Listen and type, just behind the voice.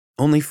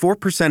Only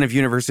 4% of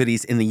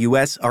universities in the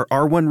U.S. are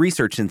R1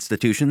 research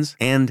institutions,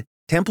 and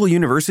Temple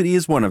University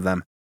is one of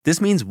them. This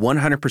means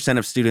 100%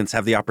 of students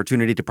have the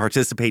opportunity to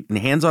participate in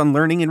hands-on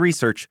learning and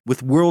research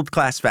with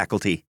world-class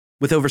faculty.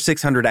 With over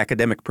 600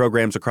 academic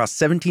programs across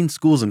 17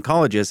 schools and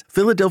colleges,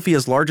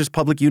 Philadelphia's largest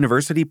public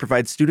university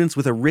provides students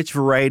with a rich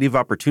variety of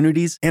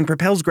opportunities and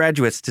propels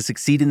graduates to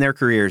succeed in their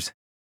careers.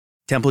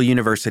 Temple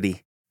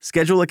University.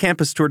 Schedule a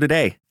campus tour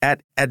today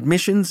at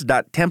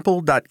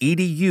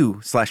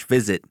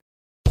admissions.temple.edu/visit.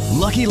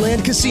 Lucky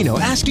Land Casino,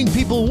 asking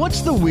people,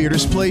 what's the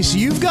weirdest place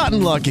you've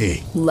gotten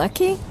lucky?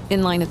 Lucky?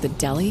 In line at the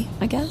deli,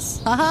 I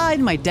guess? Aha,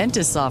 in my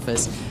dentist's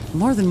office.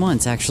 More than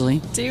once,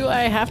 actually. Do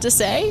I have to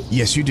say?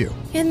 Yes, you do.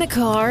 In the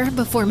car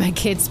before my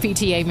kids'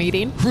 PTA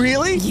meeting.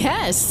 Really?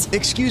 Yes.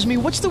 Excuse me,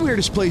 what's the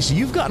weirdest place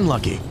you've gotten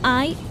lucky?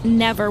 I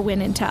never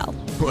win and tell.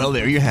 Well,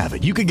 there you have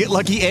it. You can get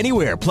lucky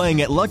anywhere,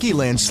 playing at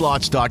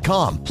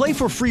LuckyLandSlots.com. Play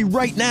for free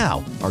right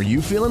now. Are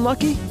you feeling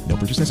lucky? No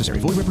purchase necessary.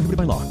 Void where prohibited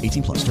by law.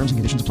 18+. Terms and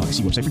conditions apply.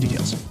 See website for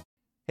details.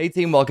 Hey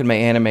team, welcome to my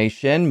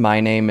animation. My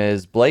name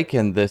is Blake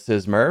and this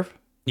is Merv.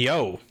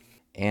 Yo.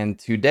 And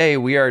today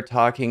we are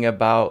talking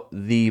about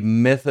the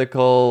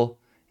mythical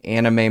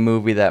anime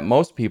movie that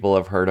most people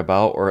have heard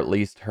about, or at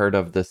least heard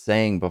of the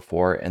saying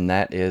before, and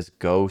that is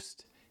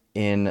Ghost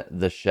in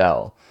the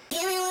Shell.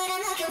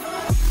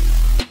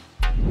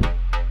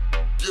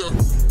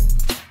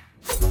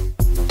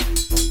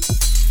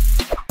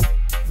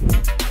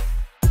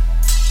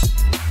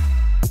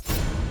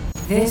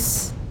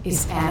 This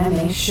is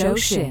Anime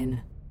Shoshin.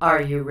 Are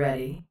you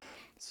ready?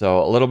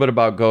 So a little bit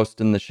about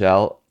Ghost in the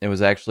Shell. It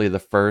was actually the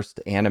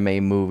first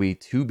anime movie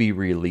to be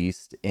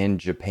released in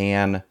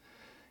Japan,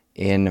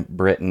 in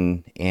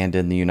Britain, and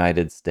in the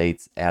United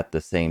States at the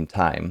same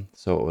time.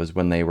 So it was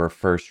when they were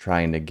first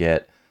trying to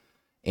get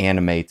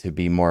anime to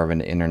be more of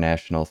an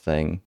international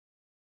thing.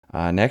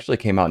 And it actually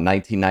came out in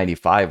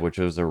 1995, which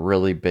was a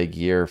really big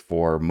year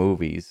for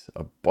movies.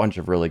 A bunch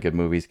of really good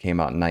movies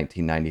came out in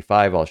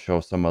 1995. I'll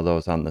show some of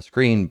those on the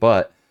screen,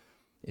 but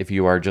if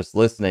you are just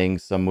listening,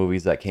 some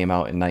movies that came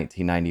out in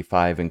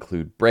 1995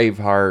 include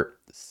Braveheart,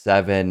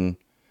 Seven,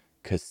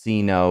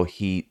 Casino,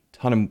 Heat.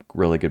 Ton of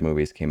really good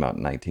movies came out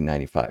in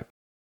 1995.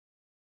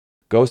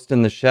 Ghost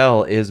in the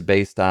Shell is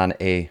based on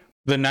The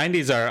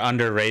 90s are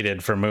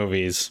underrated for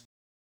movies.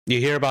 You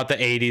hear about the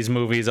 80s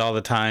movies all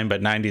the time,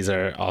 but 90s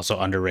are also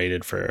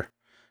underrated for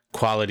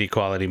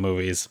quality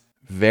movies.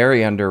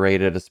 Very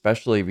underrated,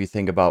 especially if you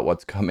think about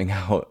what's coming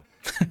out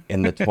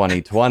in the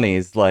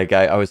 2020s. Like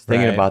I was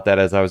thinking about that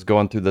as I was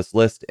going through this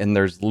list, and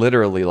there's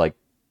literally like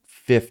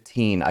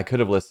 15, I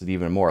could have listed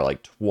even more,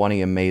 like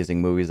 20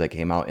 amazing movies that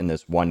came out in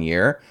this one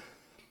year.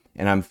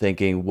 And I'm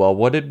thinking, well,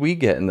 what did we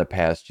get in the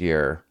past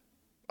year?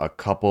 A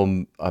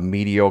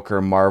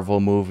mediocre Marvel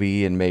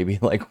movie and maybe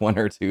like one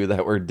or two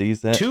that were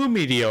decent. 2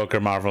 mediocre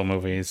Marvel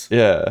movies.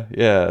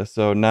 Yeah.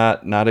 So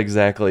not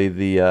exactly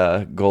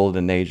the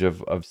golden age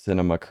of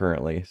cinema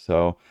currently.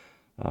 So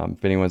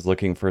if anyone's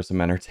looking for some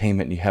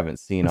entertainment and you haven't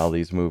seen all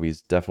these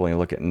movies, definitely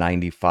look at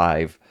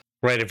 95.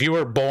 Right. If you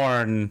were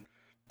born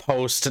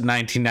post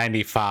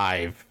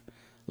 1995,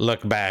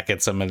 look back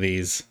at some of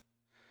these.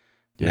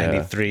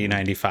 93,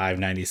 95,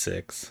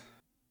 96.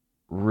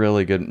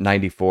 Really good.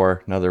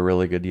 94, another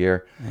really good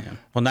year. Yeah.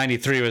 Well,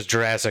 93 was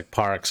Jurassic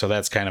Park, so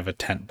that's kind of a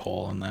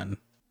tentpole. And then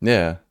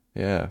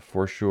Yeah,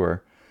 for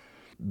sure.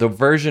 The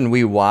version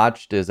we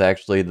watched is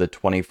actually the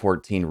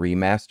 2014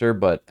 remaster,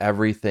 but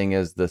everything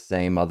is the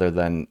same other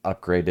than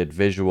upgraded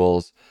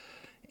visuals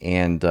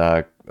and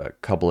a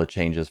couple of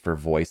changes for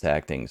voice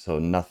acting. So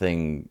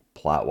nothing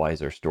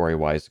plot-wise or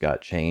story-wise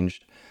got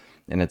changed.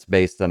 And it's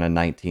based on a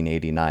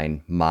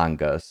 1989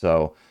 manga.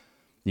 So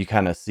you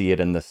kind of see it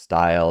in the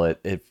style.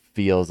 It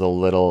feels a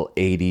little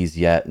 80s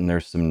yet, and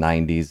there's some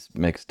 90s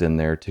mixed in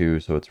there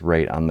too. So it's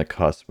right on the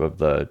cusp of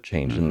the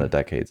change in the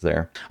decades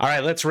there. All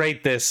right, let's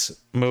rate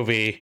this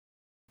movie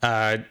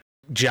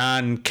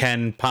John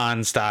Ken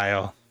Pon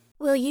style.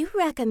 Will you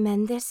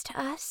recommend this to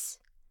us?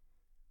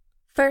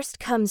 First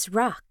comes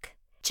Rock,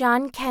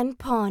 John Ken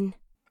Pon.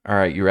 All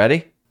right, you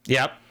ready?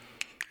 Yep.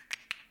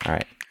 All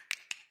right.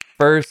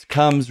 First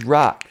comes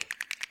Rock,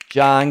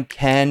 John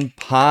Ken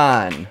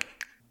Pon.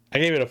 I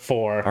gave it a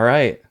 4. All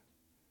right.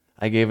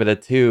 I gave it a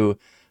 2,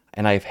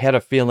 and I've had a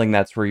feeling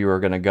that's where you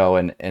were going to go.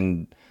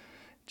 And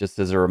just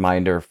as a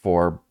reminder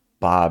for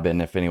Bob,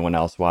 and if anyone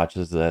else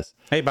watches this,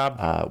 hey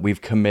Bob,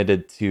 we've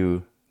committed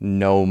to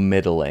no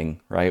middling,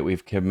 right?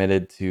 We've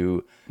committed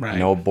to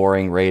no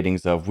boring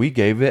ratings of we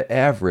gave it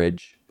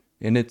average,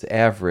 and it's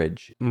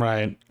average.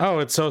 Right. Oh,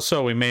 it's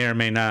so. We may or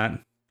may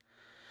not.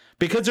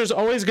 Because there's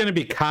always going to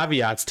be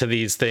caveats to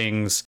these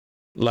things,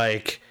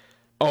 like,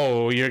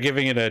 oh, you're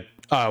giving it a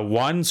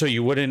 1, so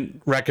you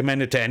wouldn't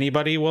recommend it to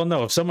anybody? Well,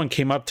 no, if someone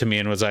came up to me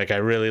and was like, I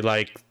really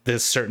like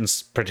this certain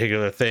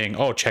particular thing,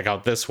 oh, check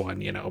out this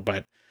one,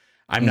 but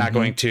I'm not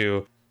going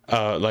to,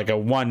 like a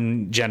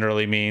 1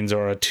 generally means,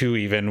 or a 2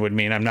 even would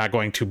mean I'm not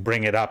going to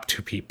bring it up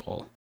to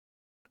people.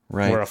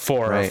 Right. Where a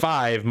 4 or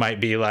 5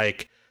 might be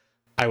like,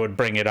 I would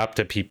bring it up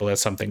to people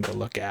as something to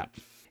look at.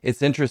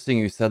 It's interesting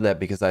you said that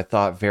because I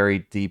thought very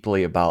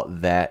deeply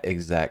about that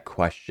exact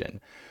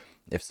question.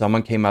 If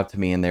someone came up to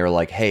me and they were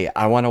like, hey,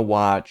 I want to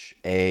watch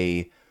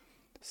a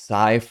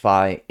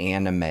sci-fi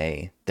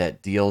anime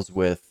that deals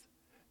with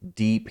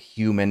deep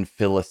human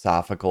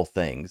philosophical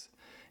things,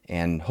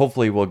 and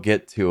hopefully we'll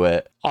get to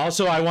it.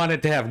 Also, I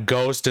wanted to have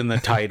Ghost in the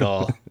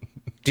title.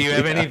 Do you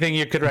have anything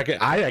you could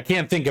recommend? I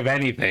can't think of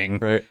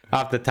anything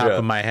off the top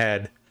of my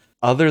head.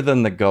 Other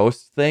than the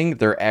Ghost thing,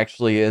 there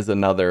actually is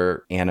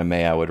another anime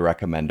I would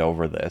recommend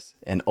over this.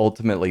 And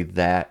ultimately,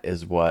 that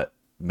is what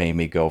made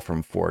me go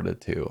from 4 to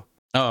 2.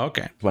 Oh,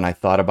 okay. When I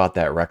thought about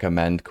that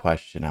recommend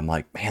question, I'm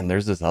like, man,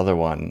 there's this other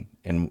one.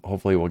 And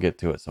hopefully we'll get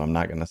to it, so I'm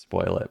not going to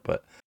spoil it.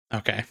 But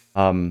okay.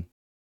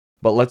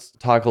 But let's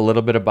talk a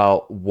little bit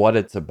about what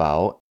it's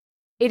about.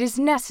 It is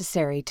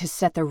necessary to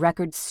set the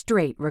record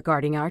straight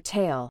regarding our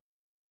tale.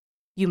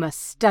 You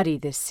must study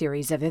this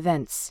series of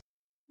events.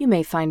 You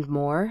may find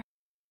more.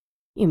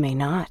 You may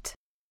not.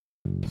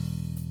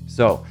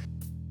 So,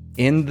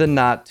 in the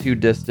not too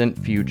distant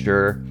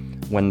future,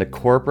 when the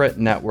corporate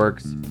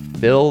networks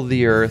fill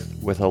the earth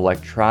with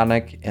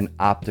electronic and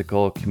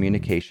optical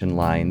communication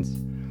lines,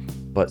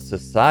 but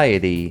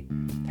society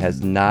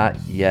has not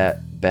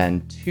yet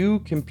been too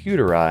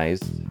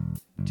computerized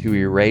to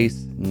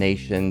erase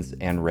nations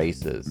and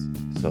races.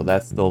 So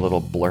that's the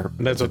little blurb.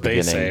 That's what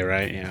they say,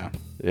 right? Yeah.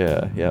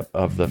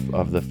 Of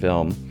the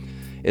film.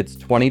 It's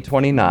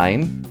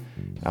 2029.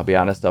 I'll be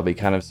honest, I'll be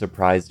kind of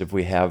surprised if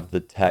we have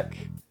the tech.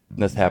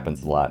 This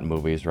happens a lot in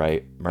movies,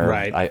 right?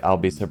 Right. I'll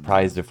be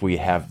surprised if we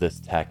have this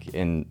tech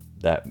in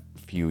that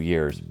few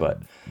years, but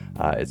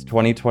it's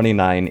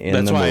 2029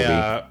 in the movie.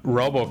 That's why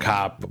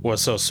RoboCop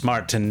was so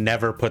smart to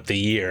never put the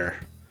year.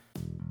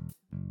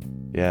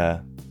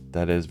 Yeah,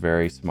 that is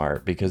very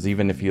smart, because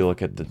even if you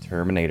look at the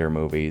Terminator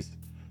movies,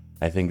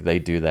 I think they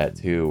do that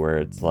too, where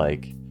it's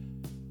like,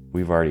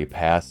 we've already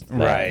passed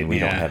that and we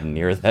don't have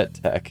near that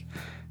tech.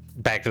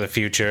 Back to the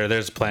Future,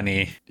 there's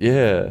plenty.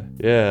 Yeah.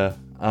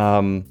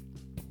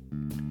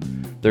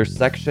 There's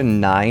Section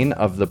 9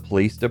 of the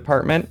police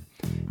department,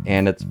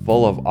 and it's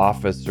full of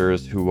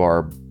officers who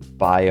are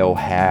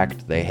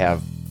biohacked. They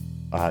have,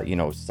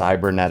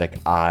 cybernetic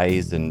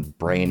eyes and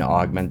brain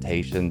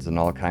augmentations and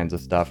all kinds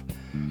of stuff.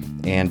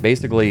 And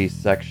basically,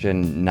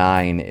 Section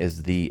 9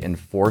 is the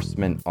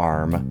enforcement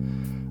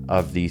arm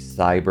of the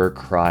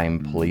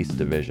Cybercrime Police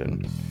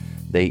Division.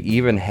 They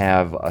even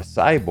have a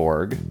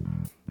cyborg,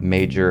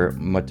 Major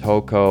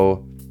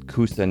Motoko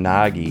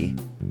Kusanagi,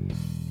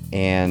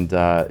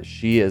 and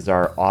she is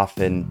our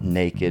often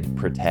naked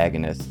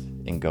protagonist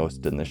in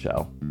Ghost in the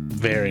Shell.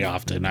 Very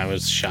often. I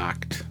was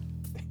shocked.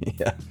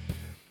 Yeah.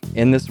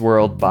 In this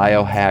world,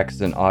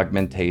 biohacks and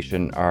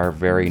augmentation are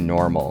very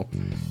normal.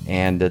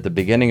 And at the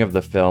beginning of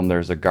the film,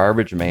 there's a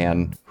garbage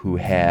man who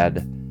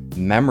had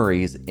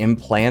memories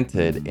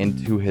implanted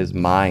into his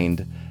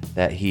mind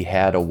that he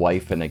had a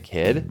wife and a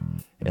kid,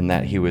 and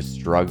that he was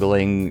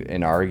struggling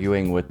and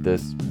arguing with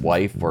this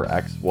wife or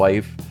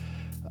ex-wife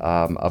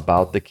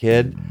about the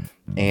kid.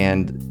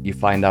 And you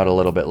find out a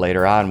little bit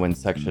later on when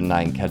Section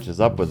 9 catches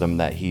up with him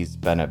that he's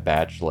been a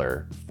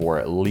bachelor for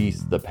at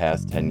least the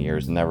past 10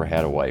 years, never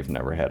had a wife,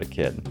 never had a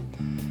kid.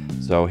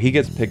 So he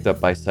gets picked up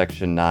by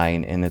Section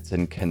 9, and it's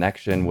in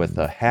connection with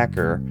a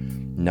hacker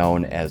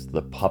known as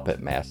the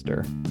Puppet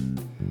Master.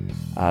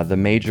 The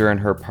Major and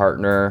her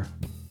partner,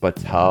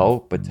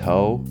 Batou,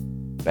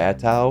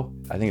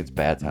 I think it's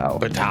Batou.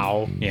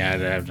 Batou,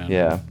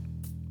 yeah,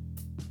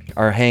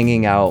 are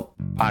hanging out.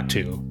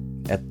 Batu.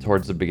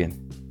 Towards the beginning.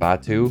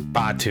 Batu,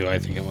 I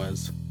think it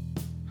was.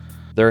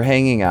 They're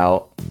hanging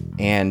out,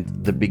 and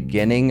the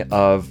beginning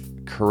of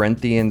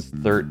Corinthians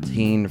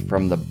 13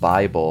 from the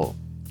Bible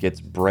gets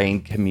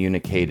brain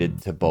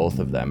communicated to both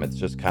of them. It's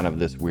just kind of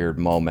this weird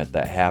moment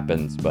that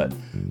happens, but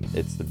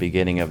it's the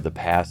beginning of the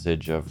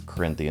passage of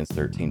Corinthians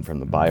 13 from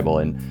the Bible.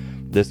 And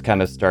this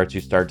kind of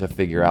you start to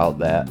figure out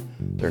that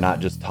they're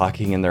not just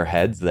talking in their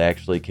heads, they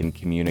actually can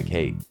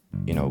communicate,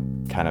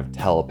 kind of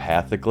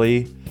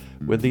telepathically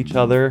with each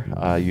other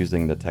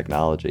using the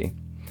technology.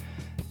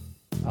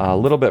 A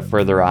little bit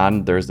further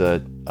on, there's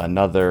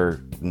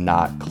another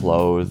not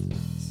clothed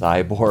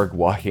cyborg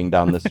walking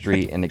down the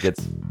street, and it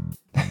gets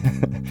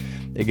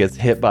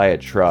hit by a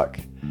truck.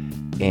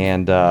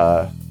 And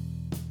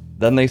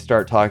then they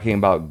start talking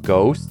about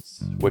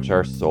ghosts, which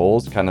are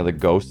souls, kind of the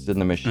ghosts in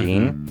the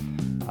machine,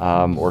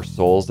 or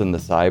souls in the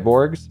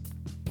cyborgs.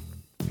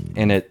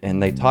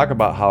 And they talk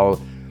about how,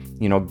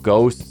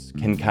 ghosts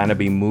can kind of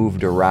be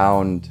moved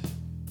around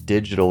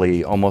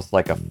digitally, almost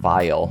like a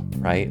file,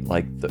 right?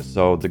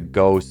 So the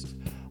ghost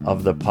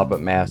of the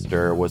Puppet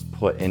Master was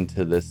put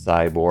into this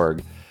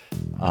cyborg.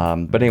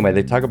 But anyway,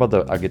 they talk about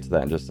I'll get to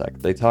that in just a sec.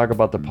 They talk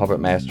about the Puppet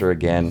Master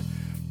again,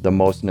 the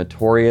most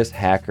notorious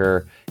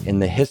hacker in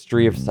the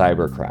history of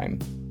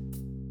cybercrime.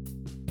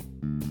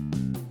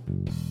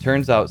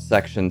 Turns out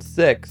Section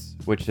 6,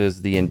 which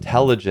is the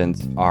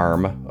intelligence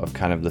arm of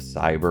kind of the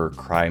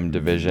cybercrime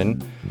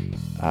division,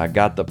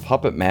 got the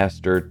Puppet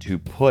Master to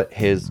put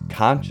his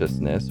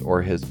consciousness,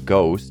 or his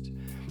ghost,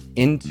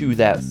 into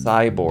that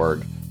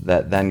cyborg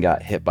that then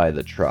got hit by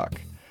the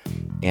truck.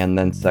 And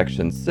then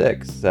Section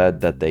 6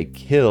 said that they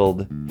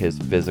killed his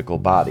physical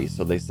body.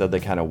 So they said they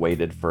kind of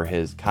waited for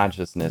his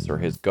consciousness or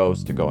his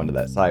ghost to go into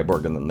that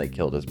cyborg, and then they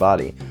killed his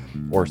body.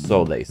 Or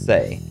so they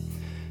say.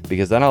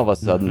 Because then all of a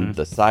sudden,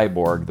 the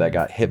cyborg that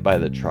got hit by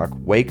the truck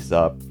wakes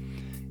up,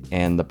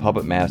 and the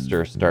puppet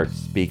master starts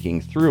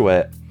speaking through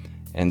it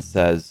and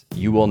says,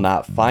 "You will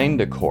not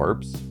find a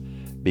corpse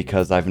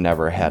because I've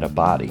never had a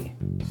body."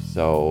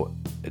 So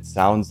it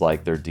sounds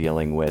like they're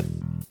dealing with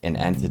an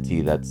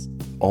entity that's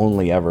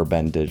only ever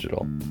been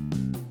digital.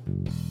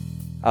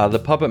 The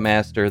puppet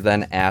master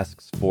then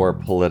asks for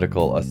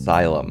political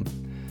asylum.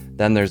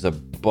 Then there's a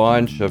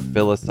bunch of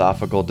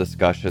philosophical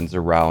discussions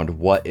around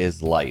what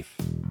is life.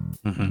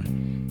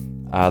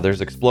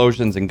 There's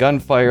explosions and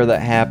gunfire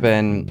that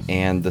happen,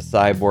 and the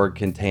cyborg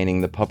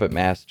containing the puppet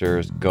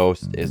master's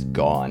ghost is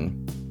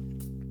gone.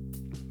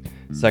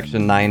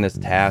 Section 9 is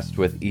tasked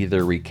with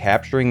either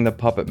recapturing the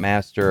puppet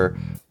master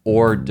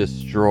or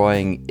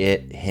destroying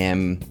it,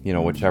 him,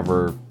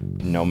 whichever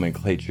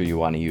nomenclature you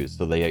want to use.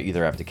 So they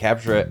either have to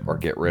capture it or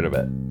get rid of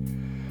it.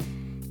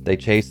 They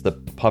chase the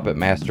puppet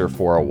master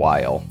for a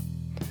while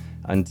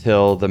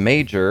until the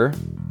Major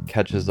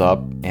catches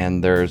up,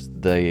 and there's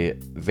the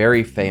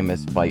very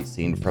famous fight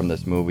scene from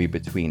this movie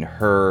between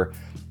her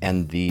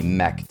and the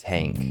mech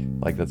tank.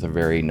 Like, that's a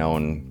very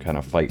known kind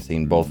of fight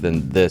scene, both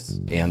in this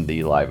and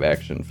the live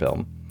action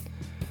film.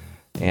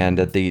 And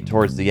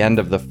towards the end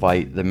of the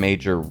fight, the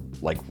Major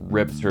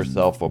rips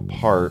herself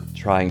apart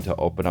trying to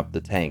open up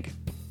the tank.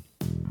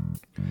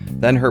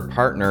 Then her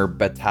partner,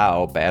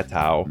 Batao,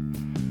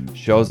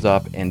 shows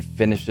up and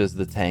finishes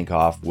the tank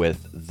off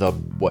with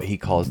what he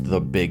calls the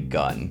big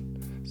gun.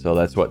 So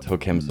that's what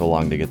took him so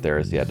long to get there,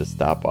 is he had to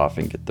stop off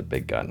and get the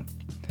big gun.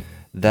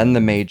 Then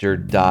the Major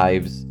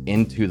dives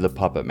into the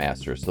puppet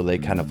master, so they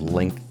kind of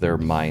link their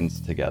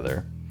minds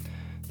together.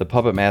 The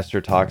puppet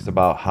master talks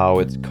about how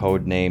it's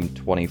codenamed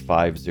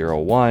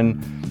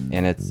 2501,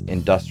 and it's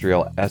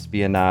industrial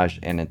espionage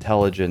and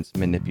intelligence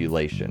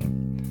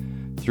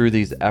manipulation. Through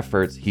these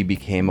efforts, he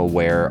became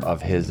aware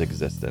of his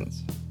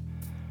existence.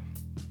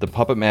 The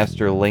puppet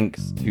master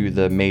links to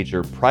the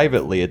Major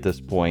privately at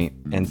this point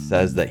and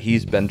says that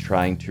he's been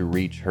trying to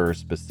reach her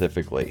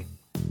specifically.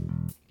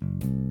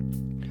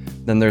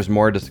 Then there's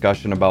more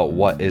discussion about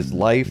what is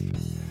life,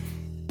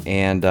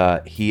 and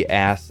he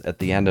asks at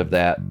the end of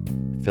that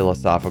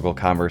philosophical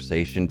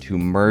conversation to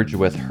merge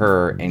with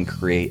her and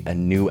create a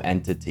new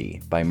entity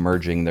by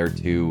merging their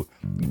two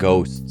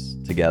ghosts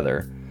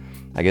together.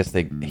 I guess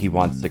he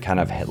wants to kind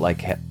of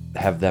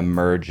have them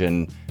merge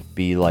and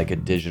be like a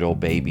digital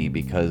baby,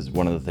 because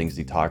one of the things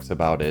he talks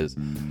about is,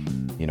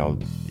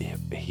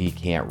 he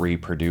can't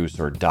reproduce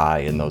or die,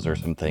 and those are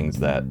some things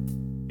that,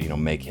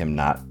 make him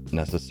not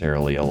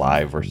necessarily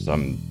alive, or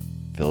some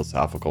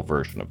philosophical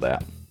version of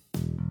that.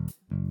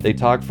 They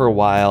talk for a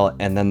while,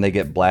 and then they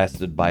get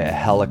blasted by a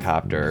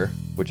helicopter,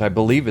 which I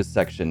believe is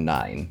Section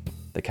 9.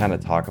 They kind of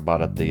talk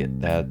about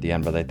it at the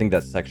end, but I think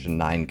that's Section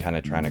 9 kind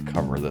of trying to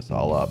cover this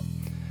all up.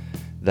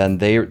 Then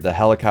the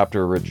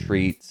helicopter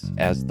retreats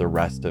as the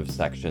rest of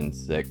Section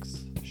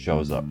 6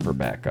 shows up for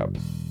backup.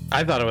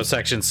 I thought it was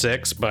Section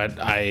 6, but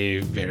I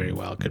very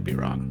well could be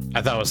wrong.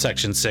 I thought it was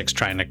Section 6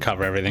 trying to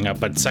cover everything up,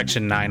 but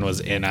Section 9 was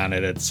in on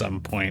it at some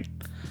point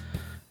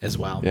as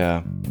well.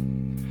 Yeah.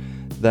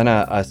 Then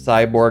a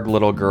cyborg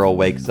little girl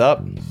wakes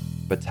up.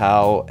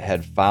 Batao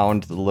had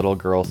found the little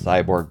girl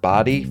cyborg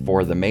body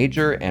for the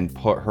Major and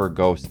put her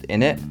ghost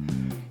in it.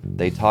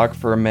 They talk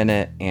for a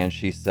minute, and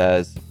she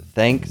says,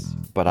 "Thanks,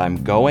 but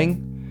I'm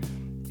going."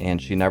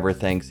 And she never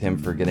thanks him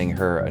for getting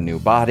her a new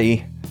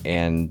body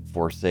and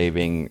for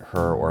saving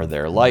her or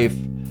their life.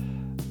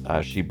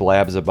 She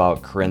blabs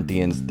about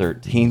Corinthians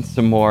 13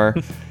 some more,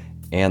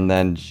 and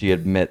then she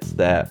admits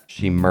that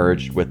she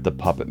merged with the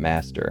puppet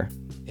master.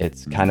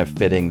 It's kind of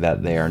fitting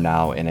that they are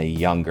now in a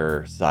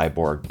younger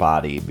cyborg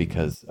body,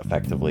 because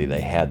effectively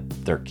they had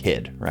their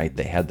kid, right?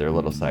 They had their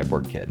little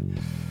cyborg kid.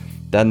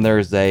 Then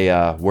there's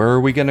a where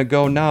are we going to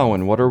go now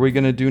and what are we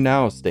going to do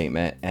now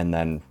statement, and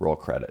then roll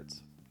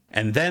credits.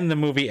 And then the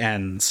movie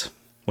ends,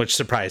 which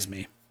surprised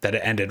me that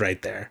it ended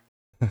right there.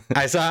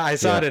 I saw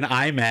it in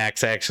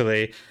IMAX,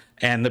 actually,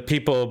 and the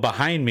people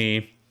behind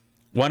me,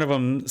 one of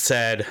them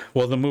said,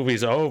 well, the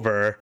movie's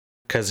over,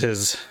 because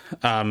his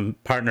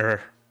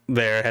partner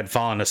there had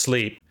fallen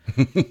asleep.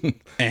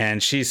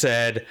 And she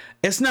said,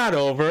 it's not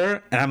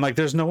over. And I'm like,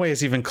 there's no way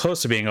it's even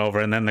close to being over.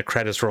 And then the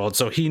credits rolled.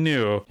 So he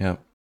knew. Yeah.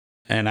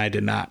 And I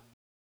did not.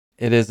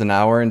 It is an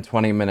hour and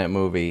 20-minute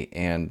movie.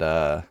 And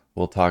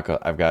we'll talk.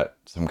 I've got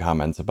some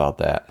comments about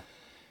that.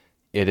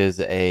 It is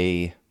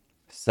a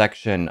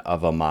section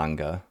of a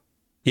manga.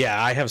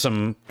 Yeah, I have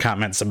some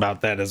comments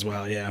about that as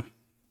well. Yeah.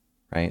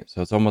 Right.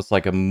 So it's almost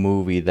like a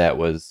movie that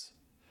was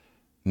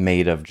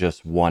made of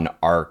just one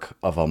arc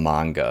of a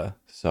manga.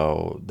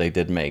 So they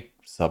did make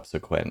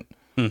subsequent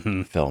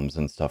films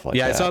and stuff like that.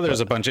 Yeah, I saw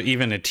there's a bunch of,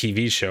 even a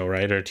TV show,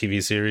 right? Or a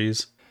TV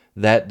series.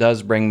 That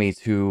does bring me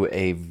to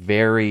a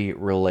very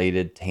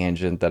related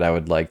tangent that I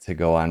would like to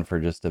go on for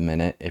just a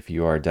minute, if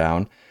you are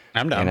down.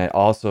 I'm down. And it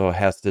also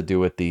has to do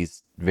with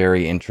these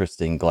very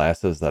interesting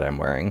glasses that I'm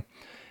wearing.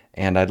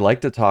 And I'd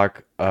like to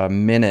talk a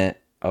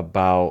minute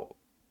about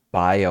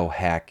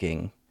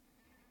biohacking,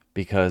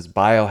 because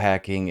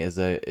biohacking is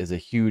a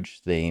huge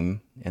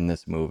theme in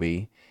this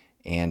movie,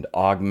 and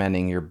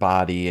augmenting your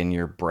body and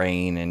your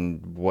brain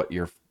and what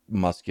your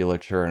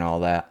musculature and all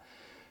that.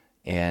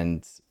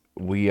 And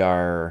we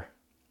are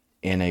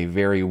in a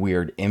very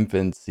weird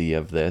infancy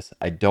of this.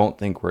 I don't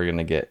think we're going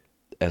to get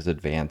as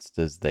advanced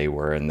as they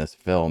were in this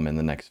film in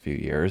the next few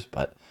years,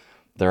 but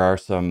there are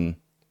some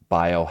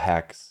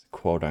biohacks,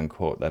 quote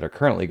unquote, that are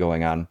currently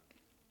going on.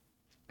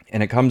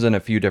 And it comes in a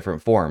few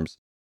different forms.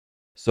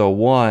 So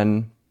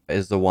one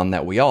is the one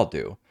that we all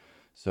do.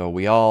 So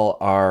we all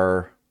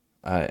are,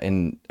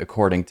 and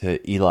according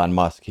to Elon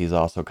Musk, he's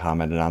also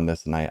commented on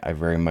this, and I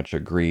very much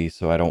agree.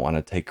 So I don't want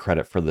to take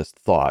credit for this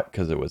thought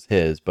because it was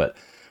his, but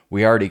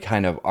we already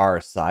kind of are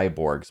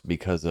cyborgs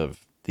because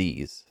of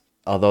these.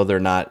 Although they're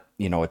not,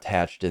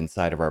 attached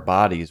inside of our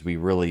bodies, we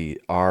really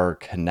are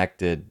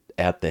connected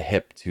at the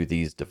hip to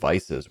these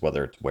devices,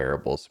 whether it's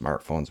wearables,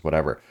 smartphones,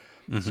 whatever.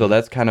 So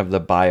that's kind of the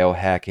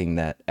biohacking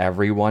that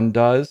everyone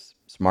does.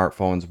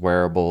 Smartphones,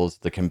 wearables,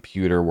 the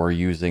computer we're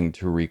using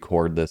to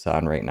record this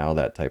on right now,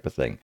 that type of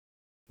thing.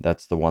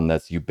 That's the one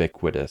that's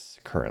ubiquitous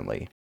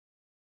currently.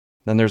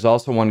 Then there's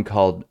also one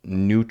called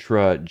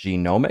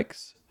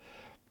nutragenomics,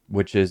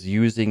 which is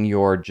using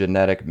your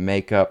genetic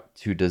makeup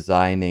to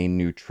design a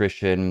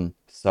nutrition,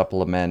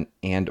 supplement,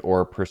 and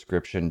or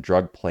prescription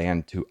drug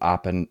plan to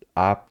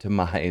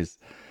optimize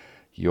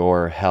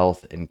your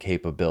health and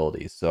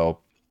capabilities. So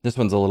this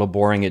one's a little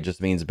boring. It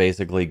just means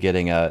basically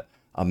getting a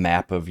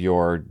map of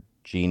your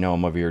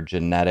genome, of your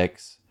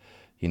genetics,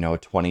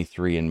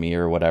 23andMe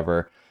or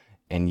whatever,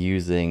 and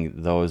using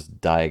those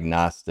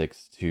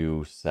diagnostics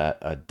to set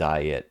a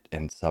diet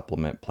and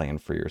supplement plan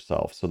for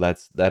yourself. So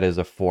that is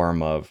a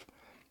form of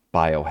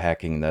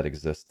biohacking that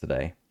exists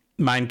today.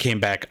 Mine came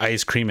back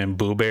ice cream and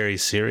blueberry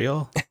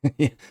cereal.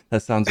 Yeah,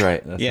 that sounds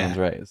right. That Yeah. sounds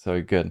right. So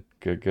good.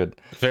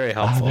 Very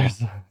helpful.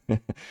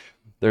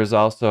 There's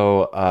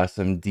also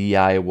some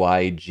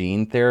DIY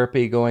gene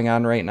therapy going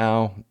on right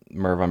now.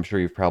 Merv, I'm sure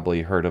you've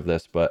probably heard of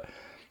this, but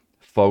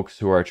folks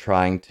who are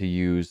trying to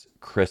use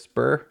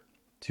CRISPR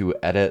to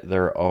edit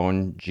their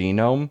own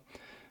genome.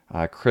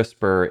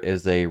 CRISPR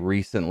is a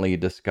recently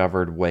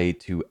discovered way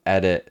to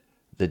edit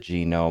the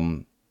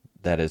genome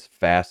that is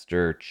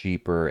faster,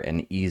 cheaper,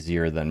 and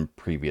easier than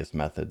previous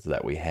methods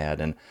that we had.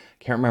 And I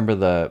can't remember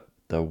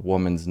the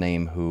woman's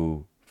name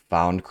who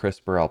found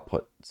CRISPR. I'll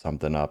put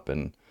something up,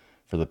 and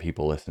for the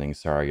people listening,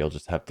 sorry, you'll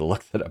just have to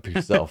look that up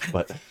yourself.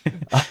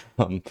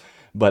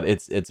 But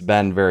it's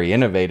been very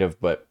innovative.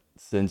 But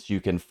since you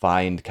can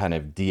find kind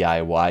of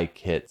DIY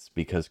kits,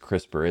 because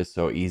CRISPR is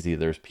so easy,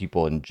 there's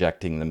people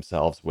injecting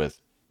themselves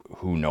with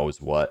who knows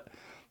what.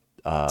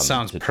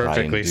 Sounds to try and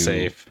perfectly do-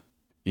 safe.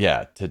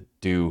 Yeah, to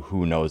do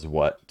who knows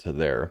what to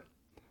their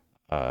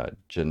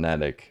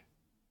genetic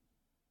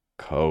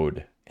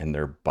code in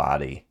their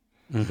body.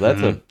 So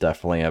that's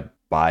definitely a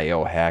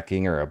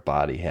biohacking or a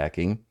body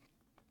hacking.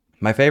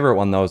 My favorite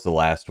one, though, is the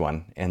last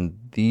one. And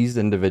these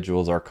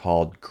individuals are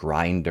called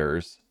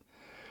grinders.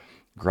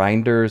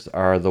 Grinders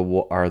are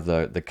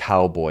the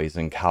cowboys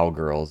and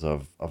cowgirls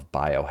of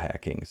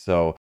biohacking.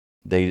 So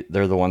they're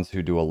the ones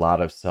who do a lot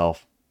of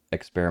self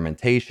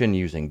experimentation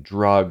using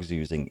drugs,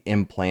 using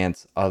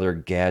implants, other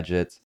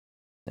gadgets,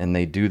 and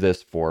they do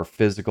this for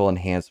physical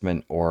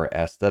enhancement or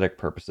aesthetic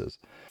purposes.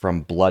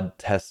 From blood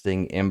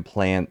testing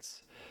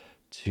implants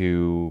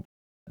to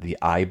the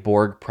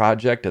iBorg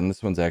project, and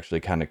this one's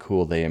actually kind of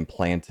cool. They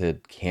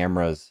implanted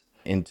cameras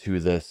into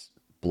this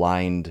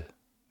blind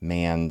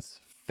man's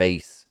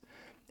face,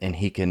 and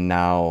he can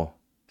now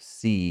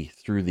see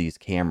through these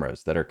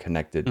cameras that are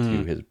connected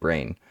to his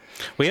brain.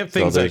 We have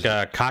things like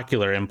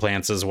cochlear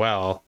implants as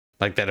well,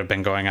 like that have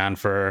been going on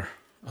for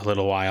a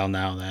little while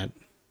now, that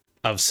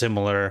of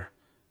similar,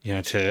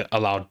 to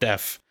allow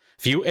deaf.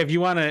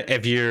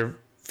 If you're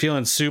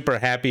feeling super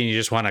happy and you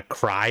just want to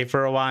cry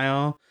for a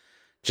while,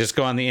 just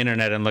go on the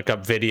internet and look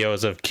up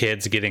videos of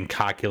kids getting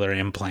cochlear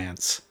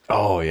implants.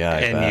 Oh yeah,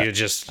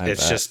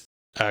 it's just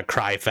a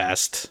cry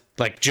fest,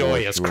 like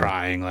joyous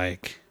crying,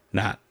 like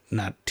not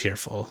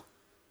tearful.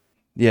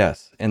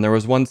 Yes, and there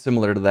was one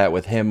similar to that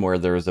with him where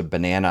there was a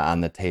banana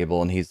on the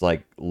table and he's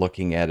like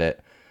looking at it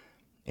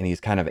and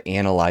he's kind of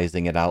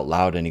analyzing it out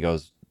loud and he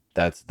goes,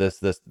 that's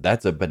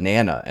a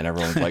banana, and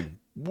everyone's like,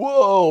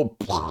 whoa,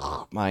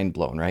 mind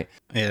blown, right?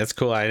 Yeah, that's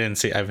cool. I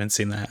haven't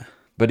seen that.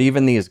 But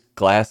even these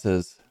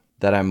glasses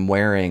that I'm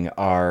wearing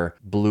are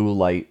blue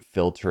light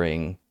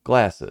filtering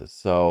glasses.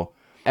 So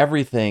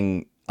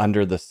everything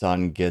under the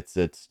sun gets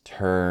its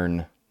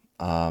turn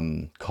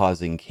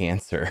causing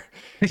cancer.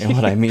 And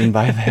what I mean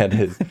by that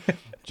is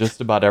just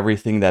about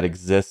everything that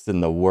exists in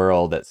the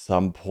world, at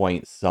some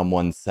point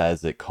someone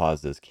says it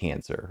causes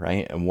cancer,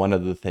 right? And one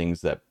of the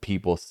things that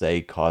people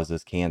say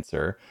causes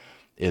cancer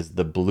is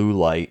the blue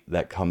light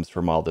that comes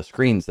from all the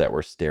screens that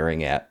we're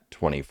staring at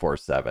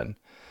 24/7.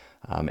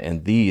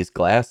 And these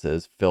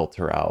glasses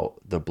filter out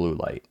the blue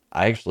light.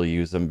 I actually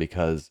use them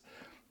because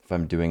if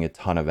I'm doing a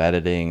ton of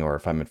editing or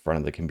if I'm in front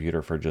of the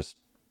computer for just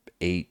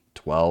 8,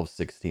 12,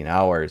 16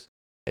 hours,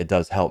 it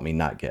does help me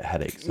not get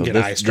headaches. So Get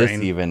eye this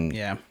strain. even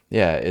Yeah.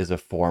 is a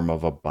form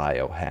of a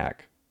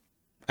biohack.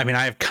 I mean,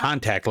 I have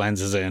contact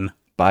lenses in.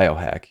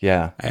 Biohack,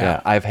 yeah.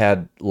 I've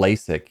had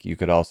LASIK. You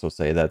could also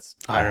say that's.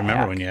 I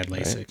remember hack, when you had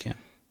LASIK. right? Yeah.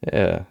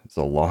 Yeah,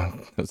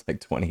 it was like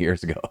 20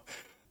 years ago.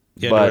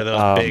 You had to wear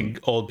those big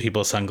old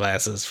people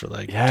sunglasses for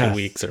like 2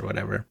 weeks or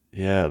whatever.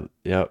 Yeah,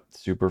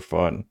 super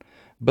fun.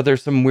 But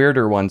there's some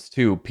weirder ones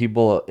too.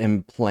 People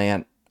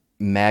implant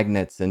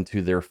magnets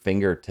into their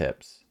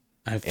fingertips,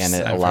 and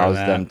it allows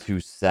them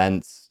to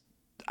sense,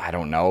 I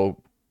don't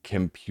know,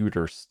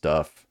 computer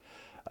stuff.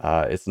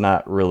 It's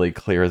not really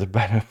clear the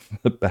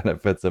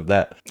benefits of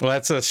that. Well,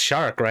 that's a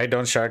shark, right?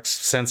 Don't sharks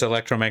sense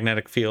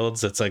electromagnetic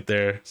fields? It's like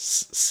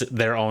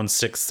their own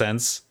sixth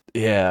sense.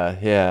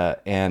 Yeah.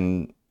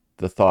 And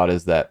the thought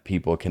is that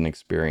people can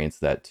experience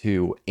that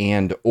too,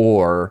 and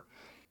or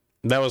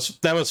that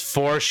was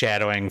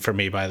foreshadowing for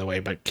me, by the way.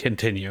 But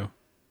continue.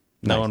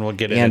 No one will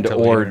get it and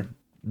until or later.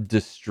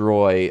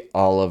 Destroy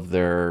all of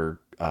their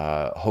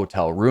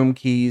hotel room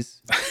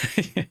keys.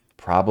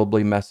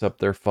 Probably mess up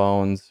their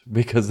phones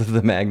because of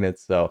the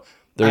magnets. So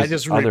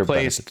there's other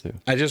benefits too.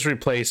 I just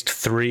replaced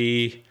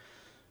 3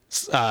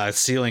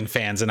 ceiling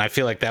fans, and I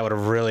feel like that would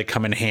have really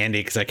come in handy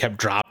because I kept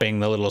dropping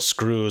the little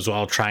screws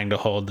while trying to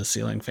hold the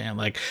ceiling fan.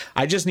 Like,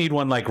 I just need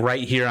one like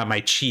right here on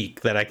my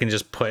cheek that I can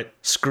just put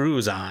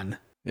screws on.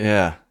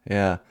 Yeah.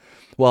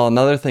 Well,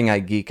 another thing I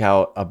geek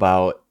out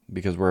about,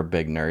 because we're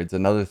big nerds,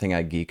 another thing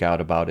I geek out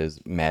about is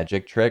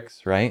magic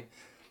tricks, right?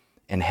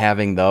 And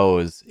having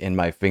those in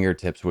my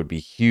fingertips would be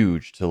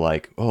huge to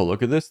like, oh,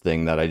 look at this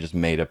thing that I just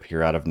made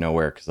appear out of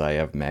nowhere because I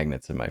have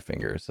magnets in my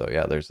fingers. So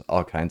yeah, there's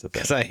all kinds of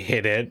things. Because I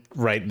hit it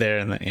right there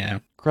in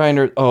the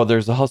Grinder. Oh,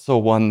 there's also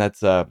one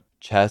that's a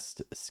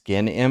chest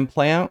skin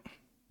implant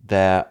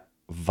that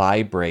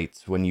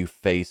vibrates when you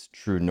face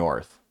true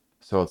north.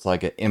 So it's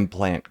like an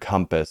implant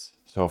compass.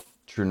 So if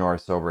true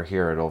north's over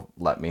here, it'll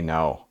let me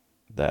know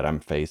that I'm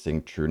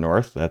facing true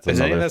north. That's Is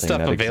another any of that thing stuff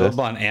that available exists.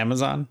 on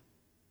Amazon?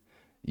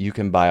 You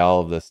can buy all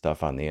of this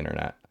stuff on the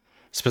internet.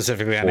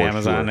 Specifically on For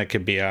Amazon, sure. It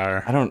could be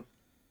our. I don't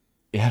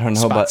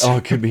know, but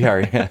it could be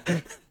our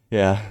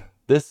yeah.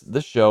 This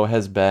show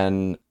has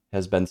been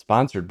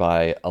sponsored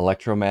by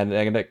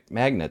Electromagnetic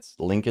Magnets.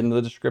 Link in the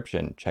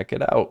description. Check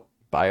it out.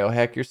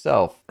 Biohack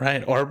yourself.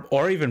 Right,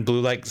 or even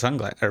blue light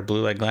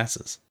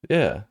glasses.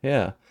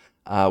 Yeah.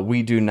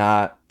 We do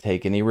not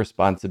take any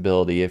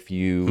responsibility if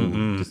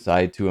you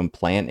decide to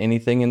implant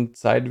anything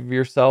inside of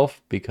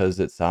yourself because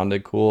it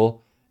sounded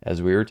cool as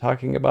we were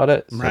talking about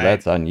it. So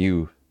that's on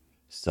you,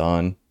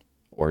 son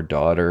or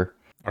daughter.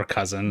 Or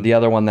cousin. The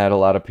other one that a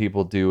lot of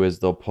people do is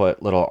they'll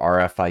put little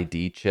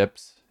RFID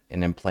chips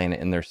and implant it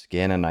in their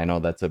skin. And I know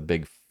that's a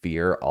big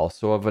fear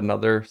also of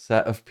another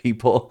set of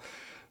people.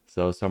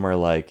 So some are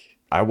like,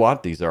 I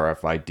want these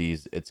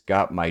RFIDs. It's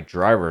got my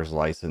driver's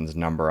license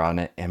number on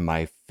it and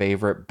my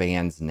favorite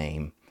band's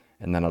name.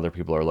 And then other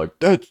people are like,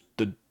 that's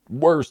the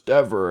worst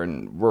ever.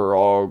 And we're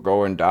all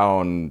going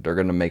down. They're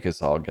going to make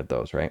us all get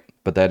those, right?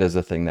 But that is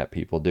a thing that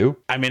people do.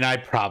 I mean, I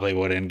probably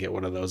wouldn't get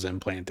one of those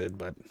implanted,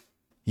 but...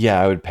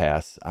 Yeah, I would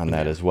pass on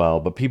that as well.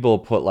 But people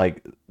put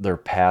like their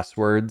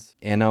passwords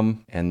in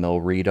them and they'll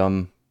read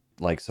them.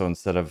 Like, so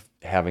instead of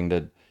having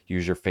to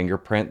use your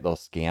fingerprint, they'll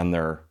scan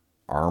their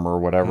arm or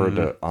whatever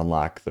to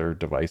unlock their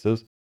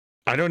devices.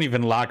 I don't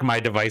even lock my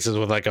devices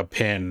with like a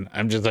pin.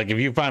 I'm just like, if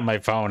you find my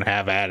phone,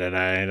 have at it.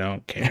 I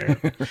don't care.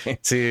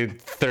 Right. See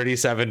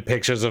 37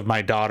 pictures of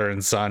my daughter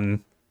and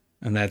son,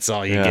 and that's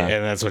all you get,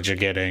 and that's what you're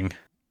getting.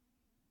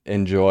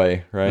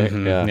 Enjoy, right?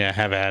 Yeah,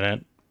 have at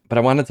it. But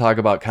I want to talk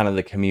about kind of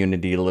the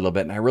community a little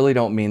bit, and I really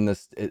don't mean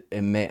this.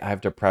 It may, I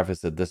have to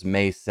preface it. This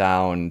may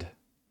sound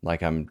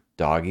like I'm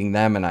dogging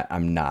them, and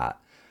I'm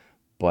not.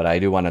 But I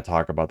do want to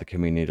talk about the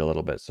community a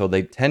little bit. So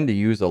they tend to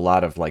use a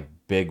lot of like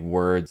big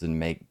words and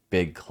make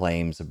big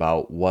claims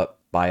about what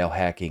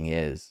biohacking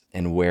is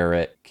and where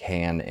it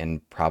can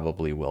and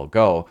probably will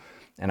go.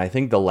 And I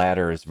think the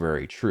latter is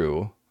very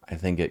true. I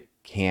think it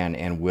can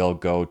and will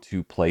go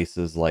to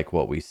places like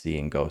what we see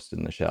in Ghost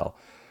in the Shell.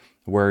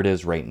 Where it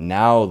is right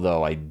now,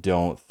 though, I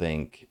don't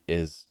think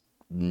is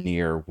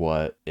near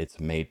what it's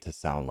made to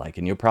sound like.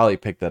 And you'll probably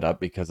pick that up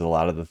because a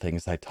lot of the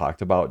things I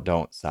talked about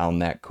don't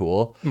sound that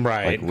cool.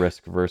 Right. Like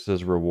risk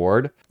versus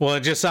reward. Well, it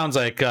just sounds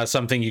like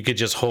something you could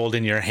just hold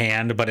in your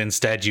hand, but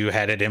instead you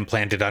had it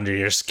implanted under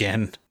your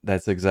skin.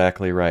 That's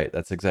exactly right.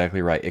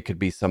 It could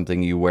be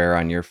something you wear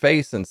on your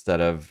face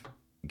instead of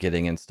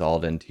getting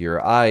installed into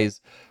your eyes,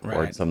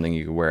 or it's something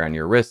you wear on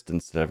your wrist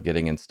instead of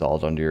getting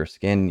installed under your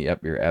skin.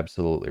 Yep, you're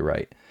absolutely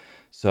right.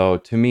 So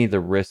to me,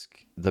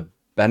 the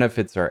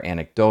benefits are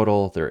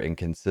anecdotal, they're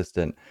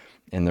inconsistent,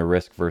 and the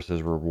risk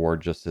versus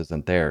reward just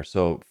isn't there.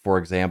 So for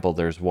example,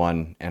 there's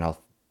one, and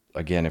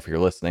again, if you're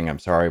listening, I'm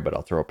sorry, but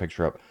I'll throw a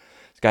picture up.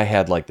 This guy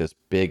had like this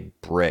big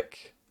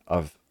brick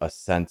of a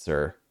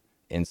sensor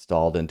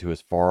installed into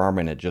his forearm,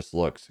 and it just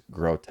looks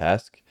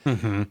grotesque.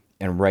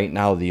 And right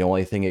now, the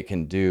only thing it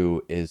can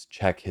do is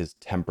check his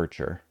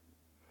temperature.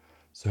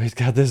 So he's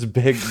got this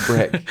big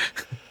brick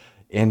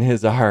in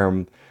his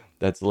arm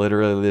that's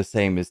literally the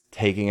same as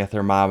taking a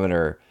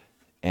thermometer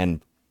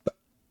and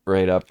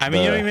right up. I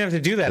mean, you don't even have to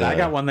do that. I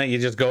got one that you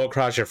just go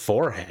across your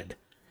forehead.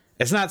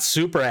 It's not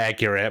super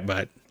accurate,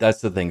 but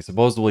that's the thing.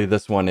 Supposedly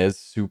this one is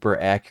super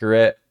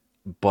accurate,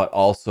 but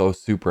also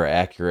super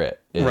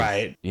accurate is,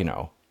 right. You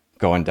know,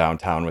 going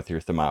downtown with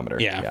your thermometer.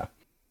 Yeah.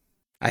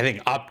 I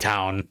think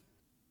uptown.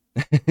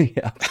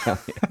 Yeah.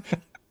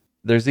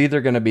 There's either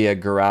going to be a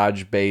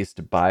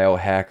garage-based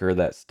biohacker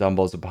that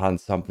stumbles upon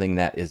something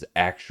that is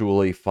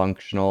actually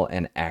functional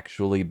and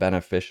actually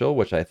beneficial,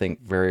 which I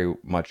think very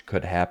much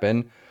could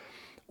happen,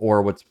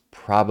 or what's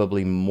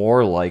probably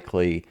more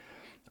likely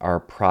are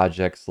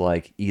projects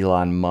like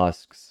Elon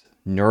Musk's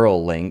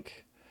Neuralink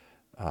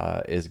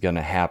is going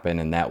to happen,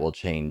 and that will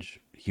change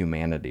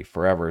humanity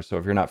forever. So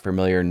if you're not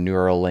familiar,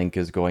 Neuralink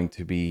is going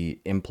to be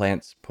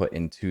implants put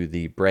into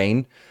the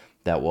brain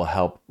that will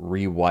help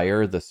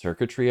rewire the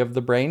circuitry of the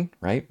brain,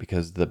 right?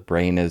 Because the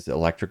brain is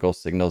electrical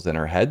signals in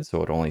our head,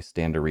 so it only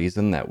stand to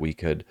reason that we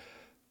could,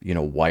 you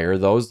know, wire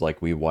those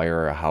like we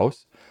wire a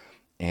house.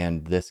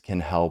 And this can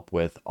help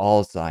with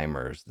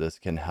Alzheimer's. This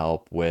can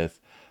help with,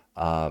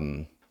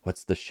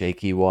 what's the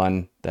shaky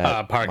one?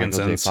 That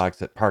Parkinson's.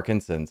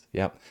 Parkinson's,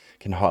 yep.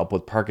 Can help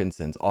with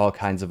Parkinson's, all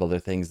kinds of other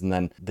things. And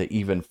then the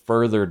even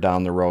further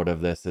down the road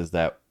of this is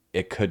that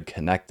it could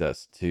connect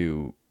us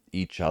to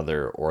each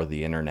other or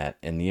the internet,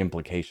 and the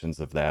implications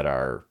of that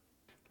are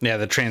the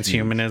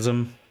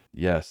transhumanism.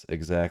 Yes,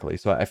 exactly.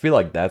 So I feel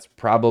like that's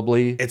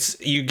probably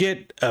you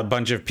get a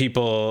bunch of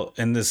people,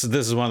 and this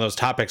is one of those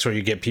topics where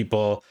you get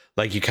people,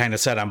 like you kind of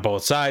said, on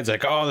both sides,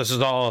 like, oh, this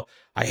is all,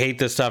 I hate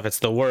this stuff, it's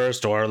the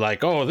worst, or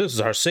like, oh, this is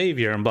our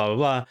savior, and blah blah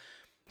blah.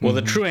 Well,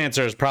 the true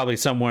answer is probably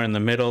somewhere in the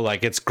middle.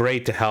 Like, it's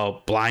great to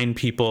help blind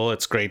people,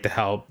 it's great to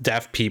help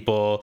deaf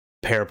people,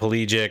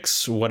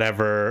 paraplegics,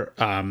 whatever,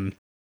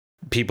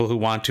 people who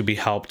want to be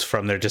helped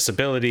from their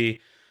disability.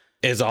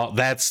 Is all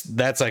that's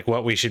like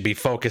what we should be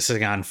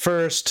focusing on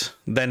first.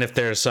 Then if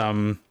there's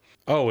some,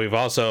 we've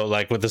also,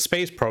 like with the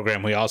space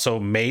program, we also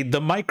made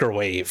the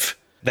microwave.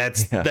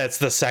 That's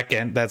the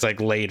second. That's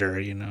like later,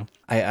 you know.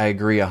 I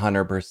agree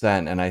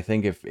 100%. And I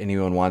think if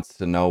anyone wants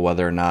to know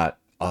whether or not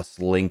us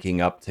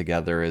linking up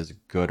together is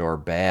good or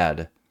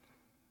bad,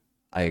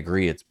 I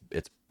agree. It's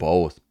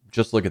both.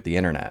 Just look at the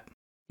internet.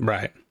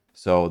 Right.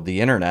 So the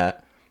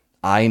internet,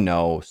 I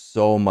know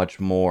so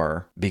much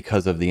more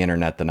because of the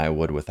internet than I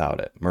would without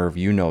it. Merv,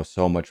 you know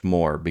so much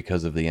more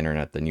because of the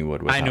internet than you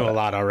would without it. I know a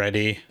lot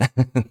already.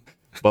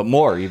 But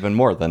even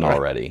more than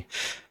already.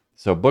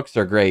 So books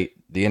are great.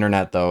 The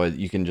internet, though,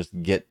 you can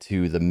just get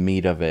to the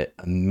meat of it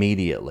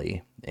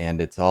immediately. And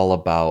it's all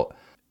about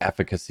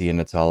efficacy, and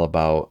it's all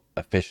about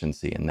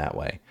efficiency in that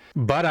way.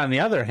 But on the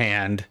other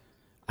hand,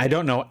 I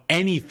don't know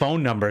any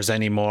phone numbers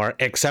anymore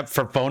except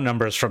for phone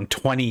numbers from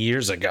 20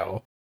 years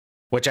ago,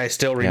 which I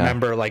still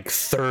remember like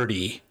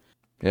 30.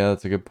 Yeah,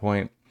 that's a good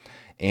point.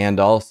 And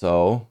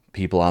also,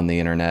 people on the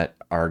internet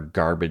are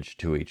garbage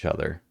to each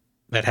other.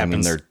 That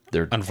happens. I mean,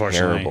 they're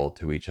terrible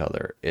to each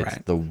other. It's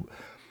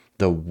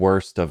the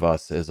worst of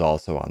us is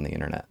also on the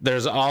internet.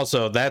 There's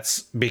also,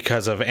 that's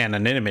because of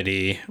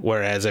anonymity,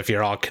 whereas if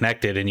you're all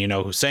connected and you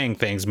know who's saying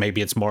things,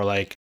 maybe it's more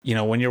like, you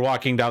know, when you're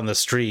walking down the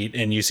street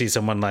and you see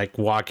someone like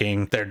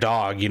walking their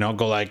dog, you don't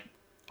go like,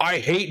 I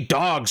hate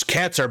dogs,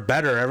 cats are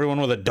better,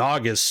 everyone with a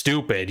dog is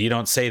stupid. You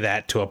don't say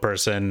that to a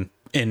person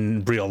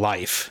in real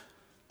life.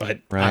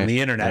 But on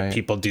the internet,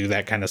 people do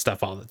that kind of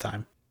stuff all the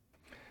time.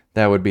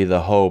 That would be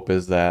the hope,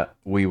 is that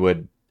we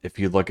would, if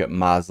you look at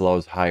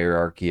Maslow's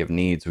hierarchy of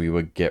needs, we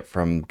would get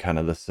from kind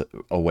of this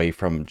away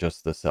from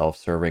just the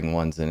self-serving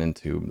ones and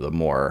into the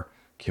more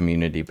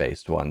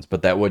community-based ones.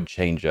 But that would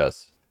change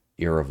us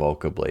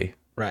irrevocably.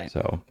 Right.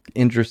 So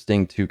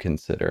interesting to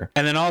consider.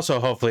 And then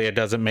also, hopefully, it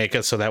doesn't make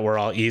us so that we're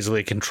all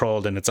easily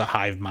controlled and it's a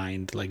hive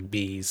mind like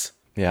bees.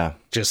 Yeah.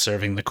 Just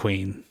serving the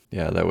queen.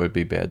 Yeah, that would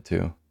be bad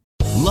too.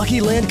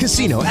 Lucky Land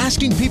Casino,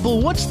 asking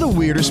people, what's the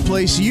weirdest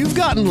place you've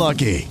gotten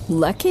lucky?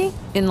 Lucky?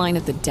 In line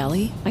at the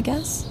deli, I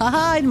guess?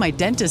 Aha, in my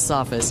dentist's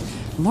office.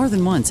 More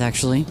than once,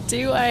 actually.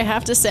 Do I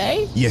have to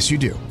say? Yes, you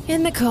do.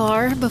 In the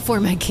car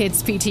before my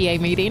kids' PTA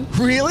meeting.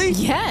 Really?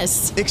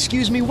 Yes.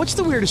 Excuse me, what's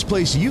the weirdest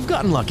place you've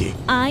gotten lucky?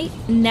 I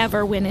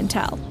never win and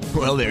tell.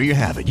 Well, there you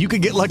have it. You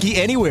can get lucky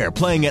anywhere,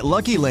 playing at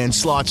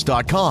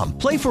LuckyLandSlots.com.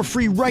 Play for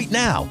free right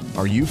now.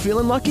 Are you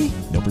feeling lucky?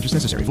 No purchase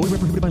necessary. Void where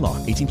prohibited by law.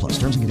 18+.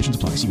 Terms and conditions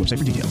apply. See website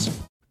for details.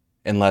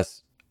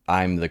 Unless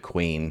I'm the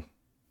queen,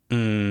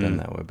 then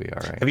that would be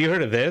all right. Have you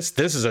heard of this?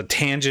 This is a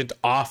tangent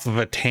off of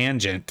a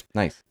tangent.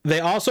 Nice.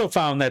 They also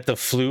found that the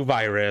flu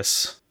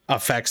virus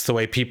affects the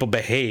way people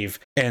behave.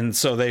 And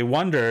so they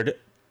wondered,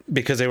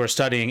 because they were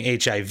studying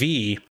HIV,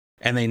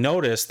 and they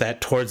noticed that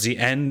towards the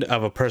end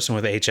of a person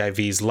with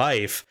HIV's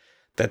life,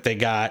 that they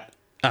got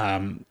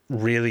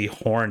really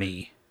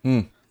horny,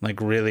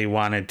 like really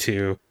wanted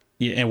to,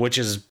 and which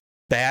is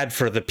bad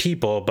for the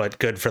people, but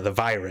good for the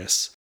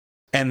virus.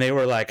 And they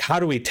were like, how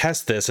do we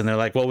test this? And they're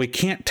like, well, we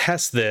can't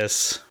test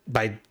this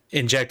by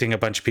injecting a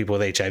bunch of people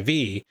with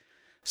HIV.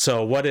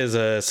 So what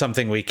is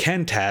something we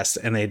can test?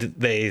 And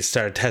they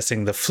started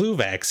testing the flu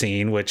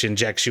vaccine, which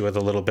injects you with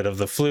a little bit of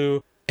the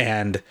flu.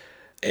 And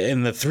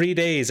in the 3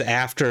 days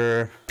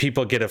after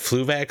people get a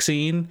flu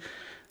vaccine,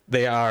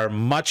 they are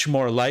much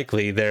more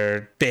likely,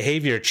 their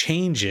behavior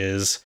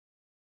changes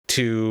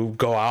to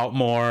go out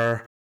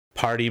more,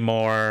 party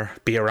more,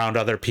 be around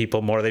other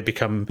people more. They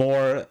become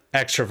more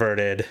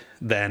extroverted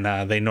than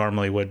they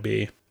normally would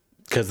be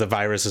because the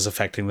virus is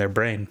affecting their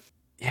brain.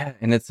 Yeah,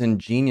 and it's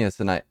ingenious,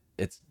 and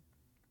it's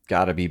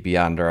got to be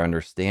beyond our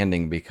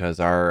understanding, because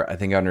our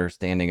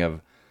understanding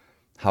of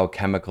how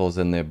chemicals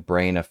in the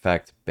brain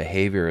affect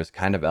behavior is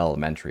kind of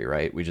elementary,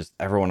 right?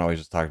 Everyone always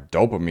just talks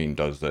dopamine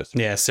does this.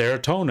 Yeah,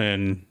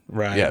 serotonin,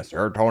 right? Yeah,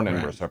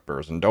 serotonin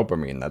receptors and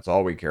dopamine. That's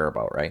all we care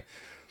about, right?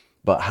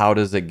 But how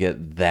does it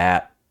get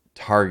that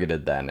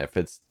targeted then? If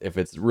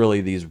it's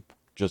really these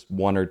just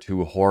one or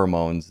two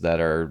hormones that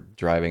are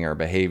driving our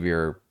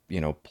behavior,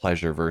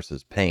 pleasure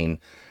versus pain,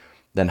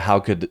 then how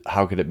could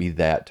it be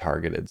that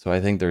targeted? So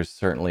I think there's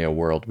certainly a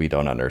world we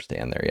don't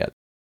understand there yet.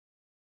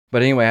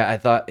 But anyway, I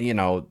thought,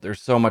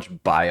 there's so much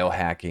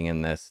biohacking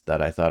in this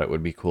that I thought it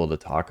would be cool to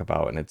talk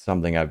about, and it's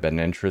something I've been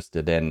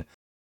interested in.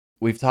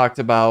 We've talked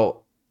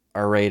about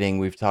our rating,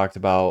 we've talked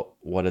about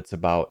what it's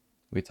about,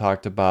 we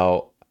talked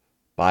about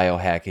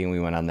biohacking, we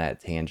went on that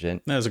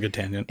tangent. That was a good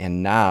tangent.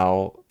 And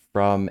now,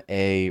 from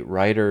a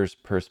writer's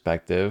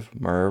perspective,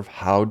 Merv,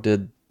 how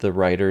did the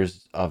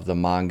writers of the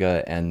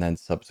manga and then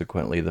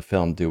subsequently the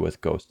film do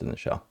with Ghost in the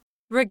Shell?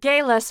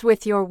 Regale us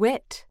with your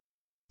wit,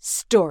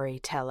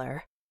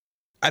 storyteller.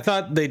 I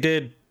thought they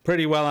did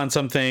pretty well on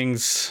some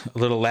things, a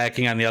little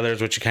lacking on the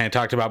others, which you kind of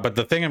talked about. But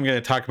the thing I'm going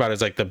to talk about is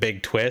like the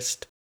big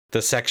twist,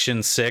 the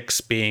Section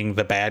 6 being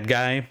the bad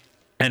guy,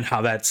 and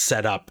how that's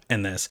set up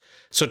in this.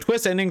 So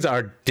twist endings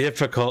are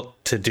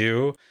difficult to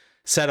do.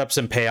 Setups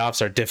and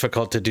payoffs are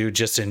difficult to do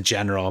just in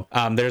general.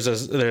 There's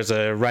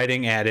a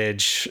writing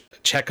adage,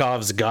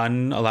 Chekhov's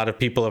gun, a lot of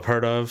people have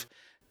heard of.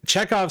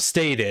 Chekhov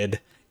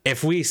stated,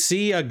 if we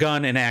see a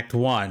gun in Act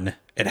 1,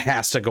 it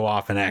has to go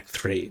off in Act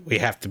 3. We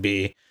have to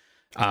be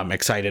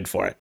excited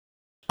for it.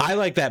 I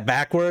like that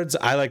backwards.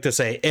 I like to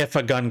say, if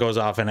a gun goes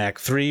off in Act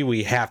 3,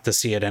 we have to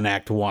see it in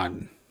Act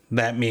 1.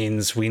 That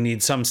means we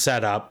need some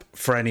setup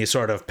for any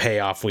sort of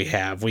payoff we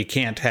have. We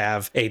can't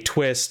have a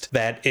twist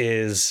that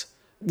is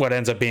what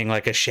ends up being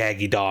like a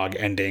Shaggy Dog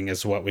ending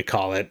is what we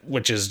call it,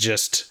 which is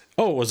just,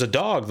 it was a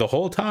dog the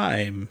whole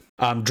time.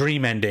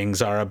 Dream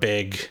endings are a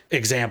big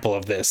example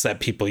of this that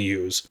people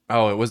use.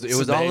 Oh, it was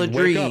all a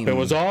dream. It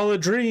was all a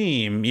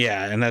dream.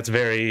 Yeah, and that's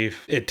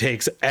it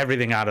takes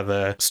everything out of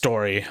the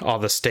story, all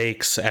the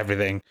stakes,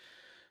 everything.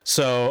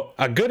 So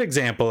a good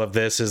example of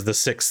this is The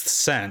Sixth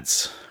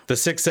Sense. The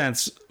Sixth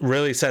Sense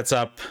really sets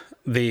up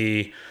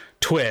the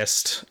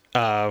twist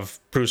of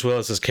Bruce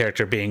Willis's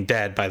character being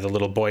dead by the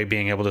little boy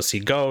being able to see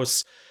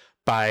ghosts,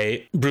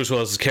 by Bruce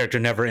Willis's character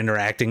never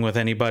interacting with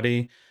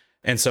anybody.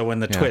 And so when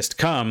the twist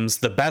comes,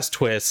 the best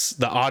twists,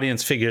 the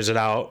audience figures it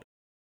out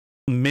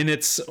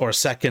minutes or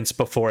seconds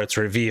before it's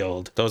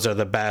revealed. Those are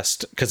the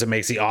best because it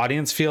makes the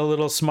audience feel a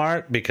little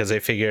smart because they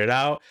figure it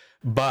out,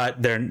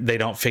 but they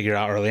don't figure it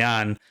out early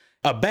on.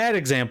 A bad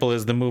example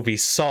is the movie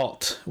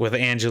Salt with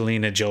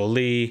Angelina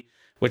Jolie,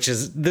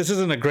 this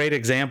isn't a great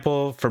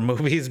example for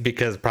movies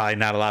because probably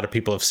not a lot of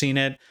people have seen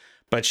it,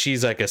 but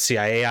she's like a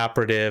CIA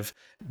operative,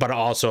 but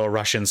also a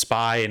Russian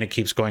spy, and it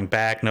keeps going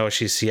back. No,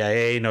 she's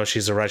CIA. No,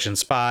 she's a Russian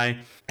spy.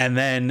 And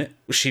then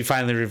she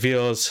finally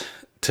reveals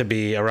to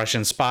be a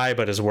Russian spy,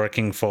 but is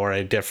working for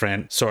a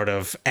different sort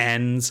of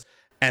ends.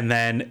 And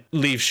then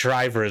Liev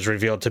Schreiber is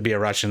revealed to be a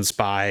Russian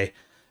spy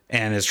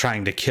and is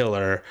trying to kill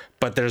her.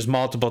 But there's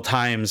multiple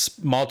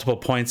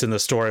points in the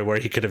story where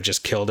he could have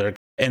just killed her.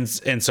 And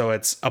so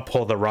it's a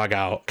pull the rug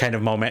out kind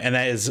of moment. And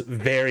that is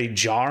very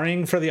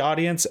jarring for the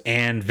audience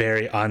and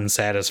very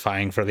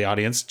unsatisfying for the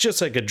audience,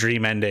 just like a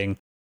dream ending.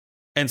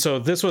 And so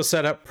this was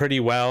set up pretty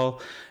well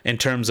in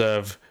terms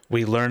of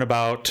we learn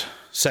about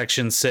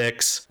Section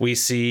 6. We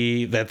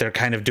see that they're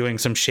kind of doing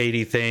some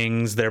shady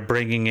things. They're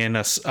bringing in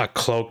a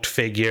cloaked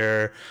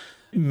figure.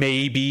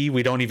 Maybe,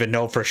 we don't even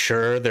know for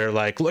sure. They're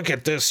like, look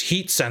at this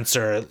heat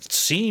sensor. It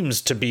seems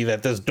to be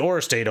that this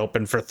door stayed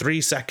open for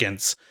 3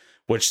 seconds.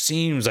 Which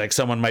seems like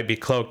someone might be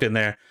cloaked in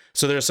there.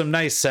 So there's some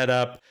nice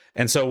setup.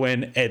 And so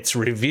when it's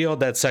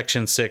revealed that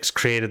Section 6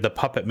 created the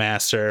Puppet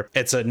Master,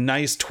 it's a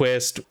nice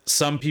twist.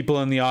 Some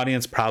people in the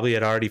audience probably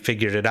had already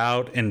figured it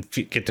out and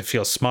get to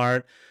feel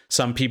smart.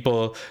 Some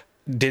people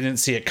didn't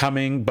see it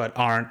coming, but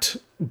aren't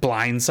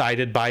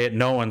blindsided by it.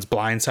 No one's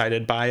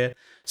blindsided by it.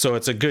 So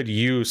it's a good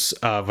use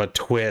of a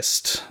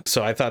twist.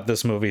 So I thought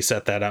this movie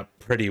set that up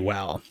pretty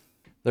well.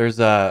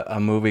 There's a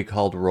movie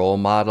called Role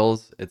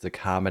Models. It's a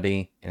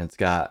comedy, and it's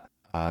got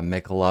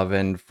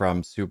McLovin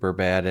from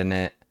Superbad in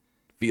it,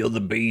 Feel the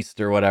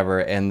Beast or whatever.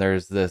 And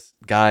there's this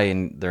guy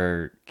and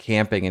they're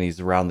camping and he's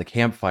around the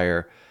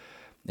campfire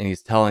and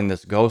he's telling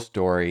this ghost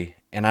story.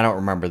 And I don't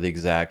remember the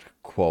exact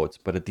quotes,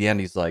 but at the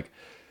end he's like,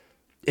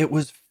 it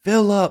was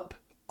Philip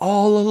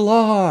all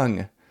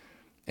along.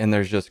 And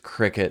there's just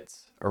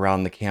crickets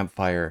around the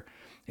campfire.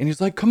 And he's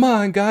like, come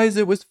on, guys,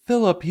 it was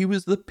Philip. He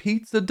was the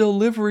pizza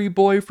delivery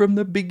boy from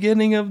the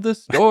beginning of the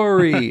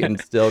story. And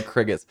still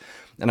crickets.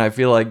 And I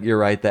feel like you're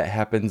right. That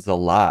happens a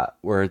lot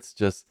where it's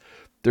just,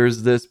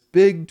 there's this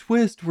big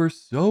twist. We're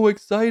so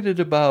excited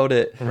about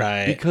it.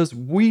 Right. Because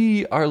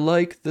we are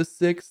like the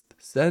Sixth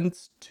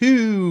Sense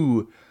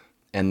too.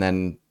 And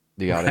then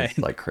the audience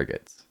like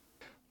crickets.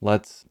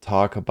 Let's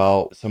talk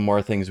about some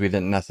more things we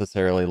didn't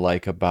necessarily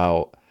like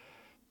about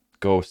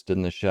Ghost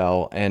in the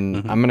Shell. And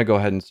I'm going to go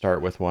ahead and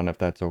start with one if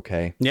that's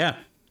okay. Yeah.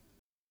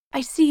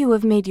 I see you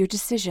have made your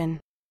decision.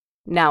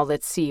 Now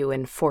let's see you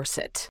enforce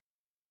it.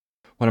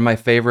 One of my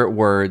favorite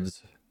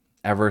words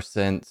ever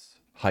since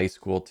high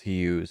school to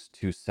use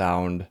to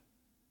sound,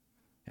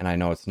 and I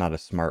know it's not a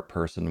smart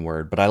person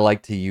word, but I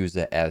like to use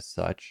it as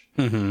such.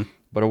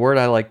 But a word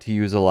I like to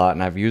use a lot,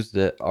 and I've used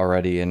it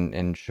already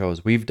in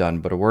shows we've done,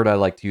 but a word I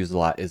like to use a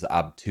lot is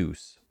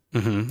obtuse.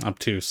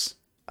 Obtuse.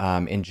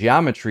 In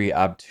geometry,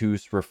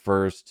 obtuse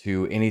refers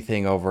to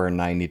anything over a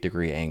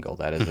 90-degree angle.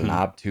 That is an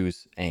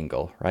obtuse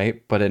angle,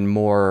 right? But in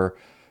more,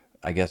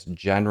 I guess,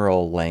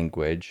 general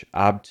language,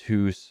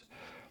 obtuse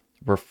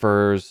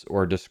refers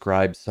or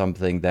describes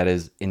something that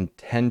is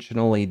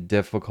intentionally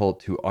difficult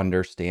to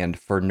understand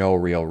for no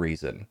real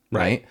reason,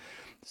 right?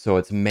 So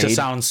it's made to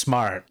sound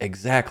smart.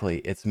 Exactly.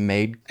 It's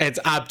made. It's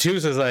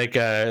obtuse is like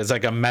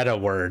a meta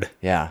word.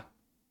 Yeah.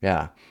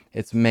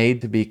 It's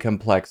made to be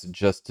complex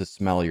just to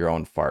smell your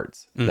own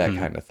farts, that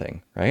kind of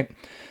thing, right?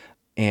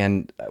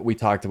 And we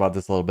talked about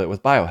this a little bit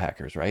with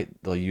biohackers, right?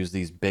 They'll use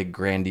these big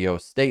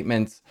grandiose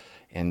statements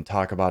and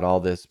talk about all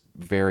this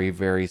very,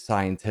 very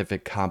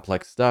scientific,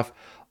 complex stuff,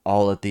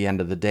 all at the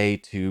end of the day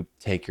to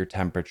take your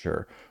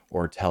temperature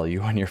or tell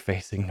you when you're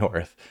facing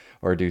north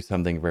or do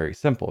something very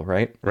simple,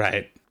 right?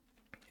 Right.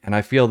 And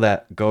I feel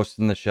that Ghost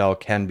in the Shell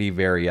can be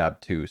very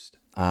obtuse.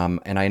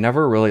 And I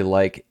never really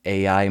like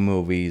AI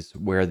movies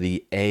where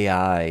the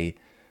AI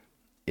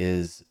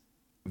is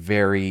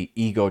very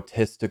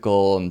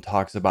egotistical and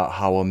talks about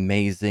how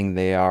amazing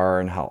they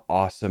are and how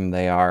awesome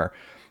they are.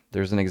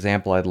 There's an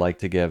example I'd like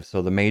to give.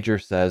 So the Major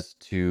says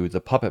to the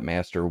Puppet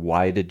Master,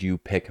 "Why did you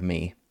pick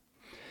me?"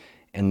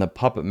 And the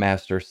Puppet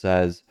Master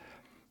says,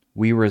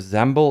 "We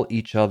resemble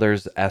each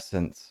other's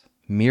essence,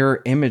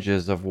 mirror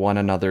images of one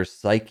another's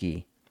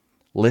psyche.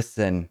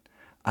 Listen,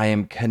 I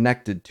am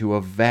connected to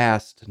a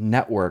vast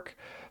network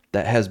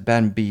that has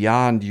been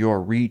beyond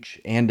your reach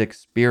and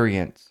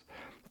experience.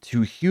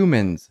 To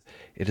humans,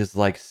 it is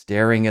like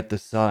staring at the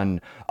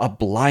sun, a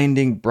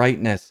blinding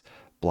brightness,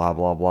 blah,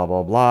 blah, blah,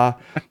 blah, blah.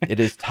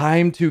 It is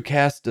time to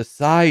cast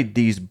aside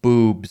these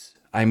bonds,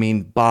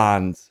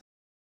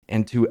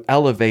 and to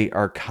elevate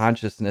our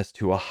consciousness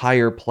to a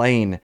higher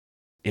plane.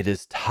 It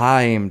is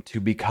time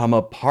to become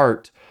a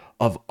part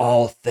of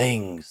all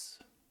things."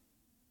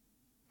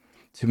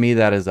 To me,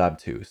 that is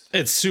obtuse.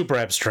 It's super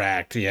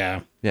abstract,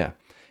 yeah. Yeah.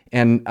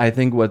 And I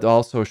think what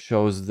also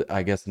shows,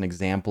 I guess, an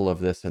example of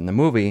this in the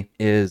movie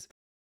is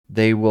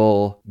they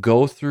will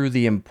go through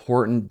the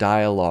important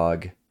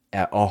dialogue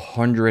at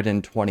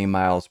 120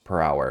 miles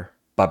per hour.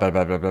 And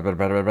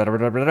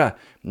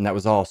that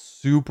was all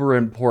super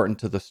important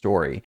to the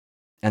story.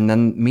 And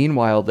then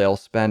meanwhile, they'll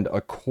spend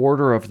a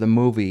quarter of the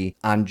movie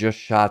on just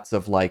shots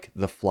of like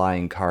the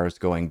flying cars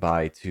going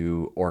by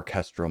to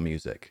orchestral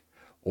music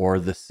or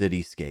the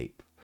cityscape.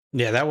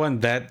 Yeah,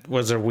 that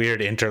was a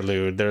weird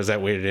interlude. There was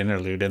that weird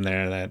interlude in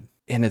there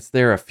and it's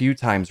there a few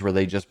times where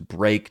they just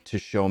break to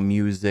show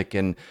music.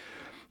 And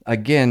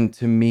again,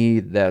 to me,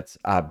 that's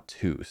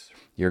obtuse.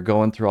 You're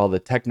going through all the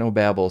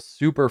technobabble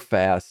super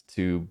fast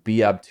to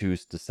be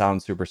obtuse, to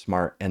sound super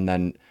smart. And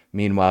then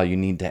meanwhile, you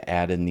need to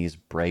add in these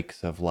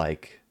breaks of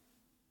like,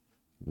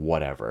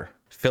 whatever.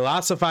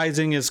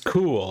 Philosophizing is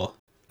cool.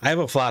 I have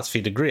a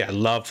philosophy degree. I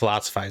love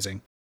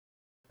philosophizing.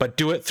 But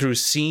do it through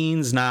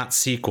scenes, not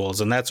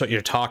sequels. And that's what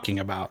you're talking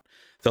about.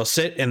 They'll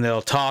sit and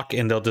they'll talk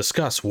and they'll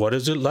discuss, what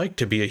is it like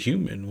to be a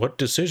human? What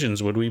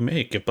decisions would we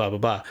make if blah, blah,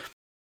 blah.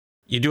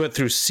 You do it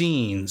through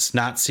scenes,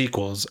 not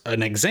sequels.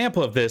 An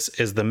example of this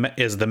is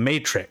the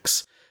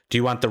Matrix. Do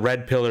you want the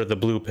red pill or the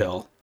blue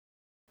pill?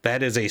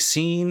 That is a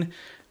scene.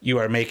 You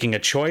are making a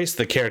choice.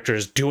 The character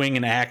is doing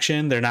an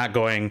action. They're not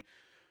going,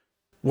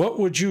 what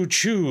would you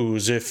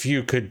choose if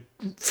you could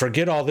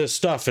forget all this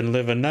stuff and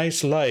live a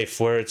nice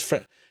life where it's...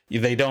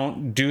 They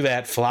don't do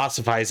that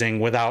philosophizing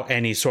without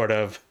any sort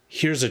of,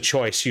 here's a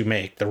choice you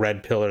make, the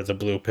red pill or the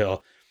blue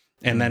pill.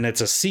 And then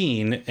it's a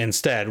scene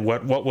instead.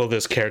 What will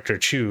this character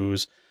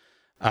choose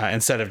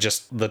instead of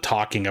just the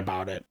talking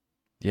about it?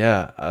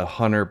 Yeah,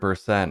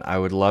 100%. I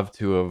would love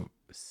to have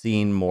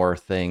seen more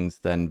things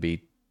than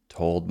be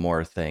told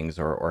more things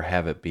or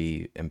have it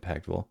be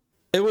impactful.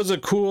 It was a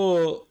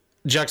cool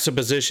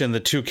juxtaposition, the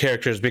two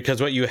characters,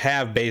 because what you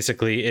have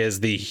basically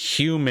is the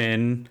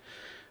human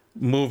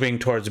moving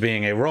towards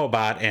being a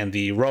robot and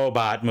the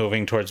robot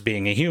moving towards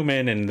being a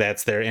human, and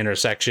that's their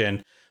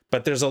intersection.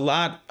 But there's a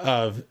lot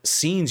of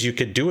scenes you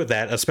could do with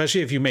that,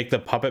 especially if you make the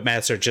Puppet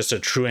Master just a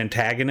true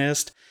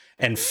antagonist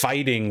and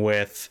fighting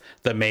with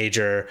the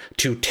Major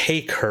to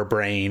take her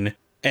brain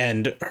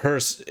And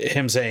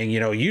him saying,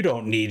 you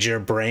don't need your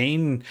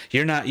brain.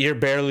 You're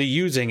barely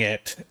using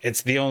it.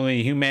 It's the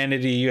only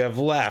humanity you have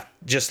left.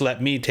 Just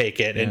let me take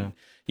it. Yeah.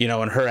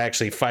 And her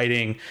actually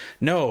fighting.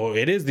 No,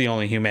 it is the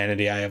only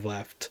humanity I have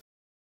left.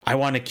 I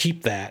want to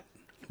keep that.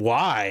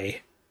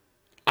 Why?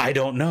 I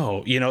don't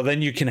know.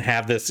 Then you can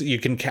have this, you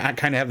can kind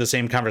of have the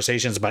same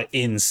conversations, but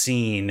in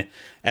scene,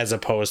 as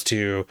opposed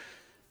to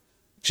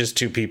just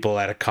two people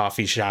at a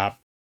coffee shop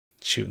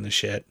shooting the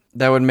shit.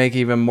 That would make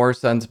even more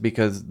sense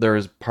because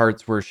there's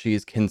parts where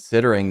she's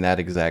considering that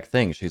exact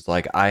thing. She's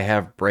like, I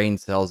have brain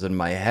cells in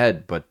my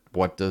head, but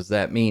what does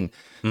that mean?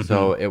 Mm-hmm.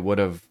 So it would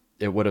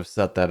have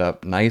set that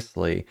up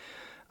nicely.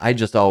 I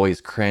just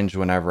always cringe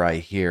whenever I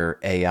hear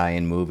AI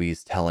in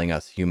movies telling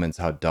us humans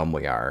how dumb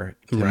we are.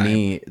 To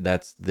me,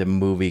 that's the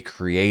movie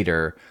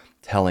creator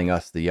telling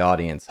us, the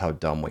audience, how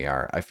dumb we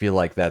are. I feel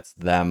like that's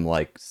them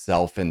like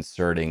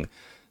self-inserting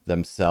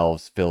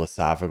themselves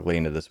philosophically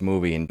into this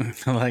movie, and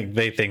like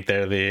they think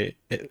they're the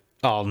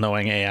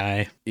all-knowing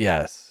AI.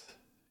 Yes,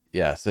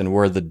 and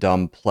we're the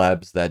dumb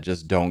plebs that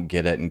just don't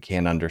get it and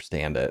can't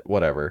understand it.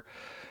 Whatever.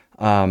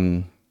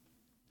 Another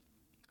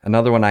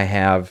one I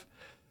have,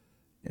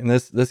 and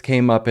this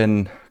came up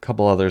in a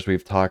couple others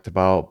we've talked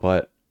about,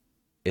 but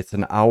it's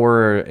an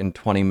hour and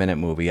 20-minute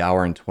movie,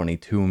 hour and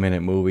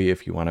 22-minute movie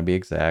if you want to be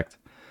exact,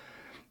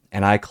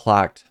 and I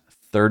clocked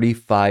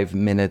 35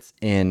 minutes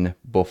in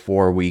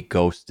before we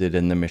ghosted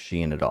in the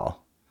machine at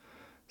all.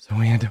 So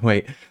we had to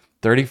wait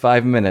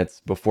 35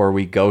 minutes before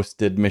we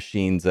ghosted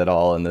machines at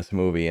all in this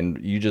movie.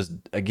 And you just,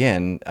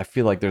 again, I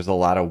feel like there's a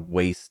lot of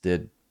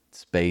wasted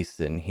space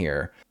in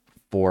here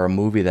for a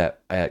movie that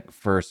at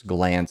first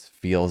glance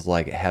feels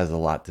like it has a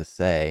lot to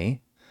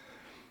say.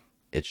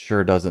 It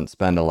sure doesn't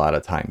spend a lot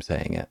of time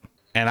saying it.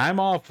 And I'm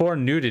all for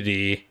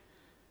nudity.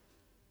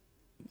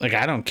 Like,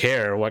 I don't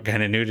care what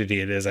kind of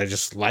nudity it is. I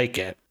just like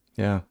it.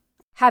 Yeah.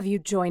 Have you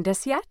joined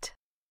us yet?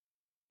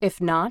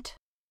 If not,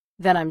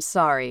 then I'm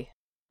sorry.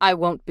 I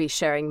won't be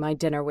sharing my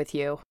dinner with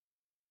you.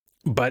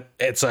 But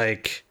it's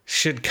like,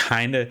 should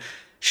kind of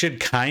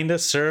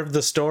serve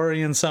the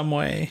story in some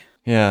way.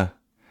 Yeah.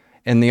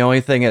 And the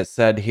only thing it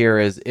said here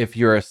is if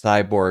you're a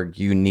cyborg,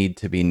 you need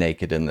to be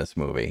naked in this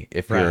movie.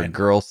 If you're a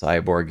girl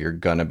cyborg, you're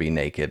gonna be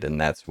naked, and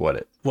that's what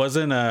it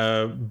wasn't.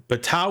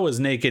 Batou was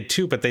naked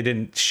too, but they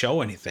didn't show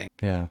anything.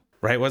 Yeah.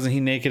 Right? Wasn't he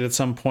naked at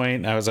some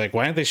point? I was like,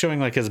 why aren't they showing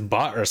like his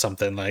butt or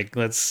something? Like,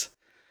 let's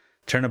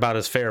turn about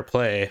his fair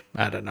play.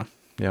 I don't know.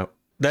 Yep.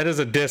 That is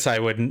a diss I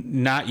would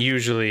not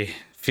usually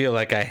feel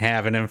like I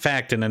have. And in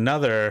fact, in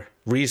another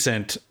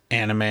recent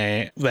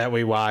anime that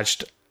we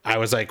watched, I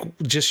was like,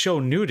 just show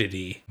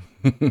nudity.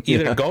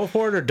 Either go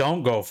for it or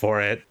don't go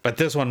for it. But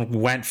this one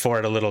went for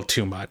it a little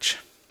too much.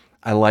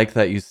 I like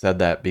that you said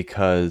that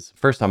because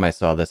first time I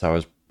saw this, I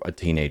was a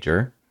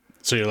teenager.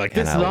 So you're like,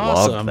 this is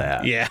awesome. I love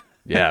that. Yeah.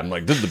 Yeah, I'm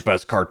like, this is the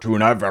best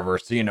cartoon I've ever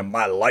seen in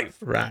my life.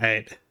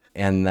 Right.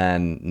 And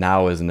then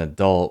now as an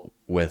adult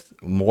with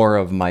more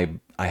of I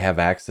have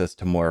access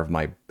to more of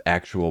my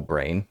actual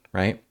brain,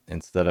 right?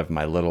 Instead of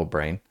my little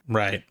brain.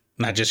 Right.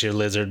 Not just your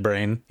lizard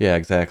brain. Yeah,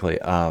 exactly.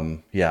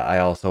 Yeah, I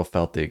also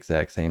felt the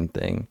exact same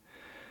thing.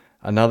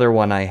 Another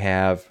one I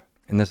have,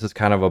 and this is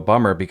kind of a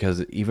bummer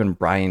because even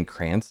Bryan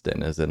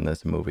Cranston is in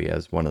this movie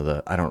as one of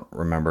the, I don't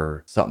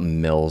remember,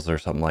 something Mills or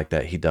something like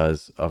that. He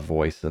does a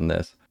voice in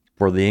this.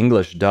 For the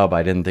English dub,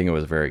 I didn't think it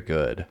was very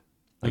good.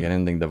 Like, I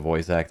didn't think the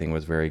voice acting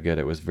was very good.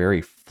 It was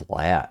very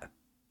flat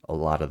a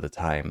lot of the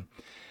time.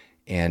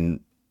 And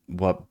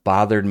what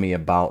bothered me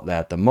about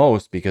that the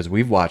most, because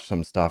we've watched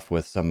some stuff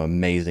with some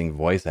amazing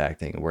voice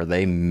acting where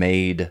they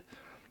made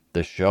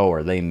the show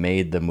or they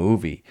made the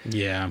movie.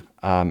 Yeah.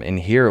 And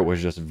here it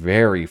was just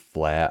very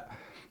flat.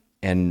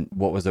 And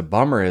what was a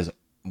bummer is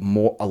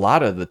a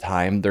lot of the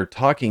time they're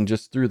talking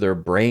just through their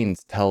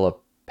brains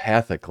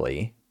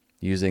telepathically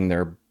using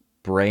their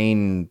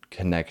brain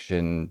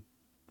connection,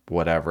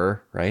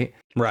 whatever, right?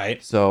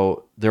 Right.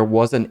 So there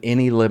wasn't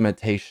any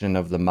limitation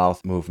of the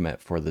mouth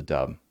movement for the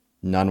dub.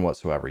 None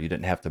whatsoever. You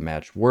didn't have to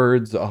match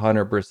words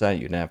 100%.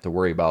 You didn't have to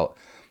worry about,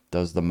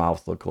 does the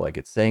mouth look like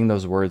it's saying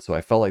those words? So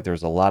I felt like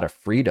there's a lot of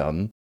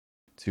freedom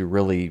to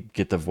really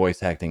get the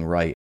voice acting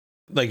right.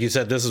 Like you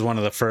said, this is one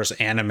of the first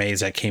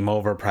animes that came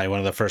over, probably one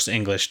of the first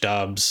English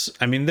dubs.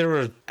 I mean, there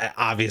were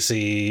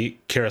obviously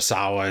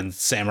Kurosawa and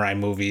samurai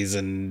movies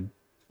and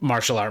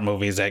martial art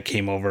movies that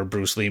came over,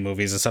 Bruce Lee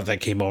movies and stuff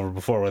that came over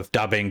before with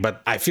dubbing,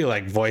 but I feel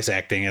like voice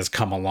acting has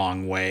come a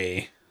long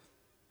way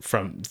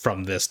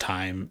from this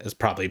time, is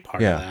probably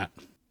part of that.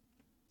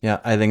 Yeah,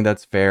 I think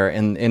that's fair.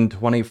 And in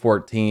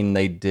 2014,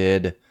 they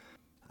did,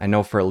 I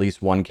know for at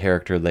least one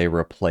character, they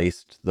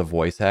replaced the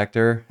voice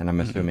actor, and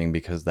I'm assuming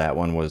because that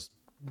one was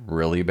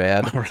really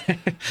bad.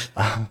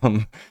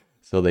 Right.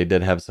 So they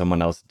did have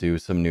someone else do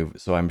some new,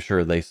 so I'm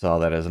sure they saw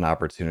that as an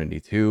opportunity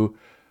too.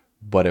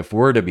 But if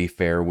we're to be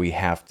fair, we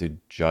have to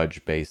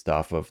judge based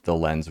off of the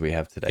lens we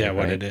have today. Yeah,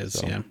 what right? it is.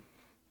 So, yeah.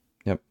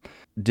 Yep.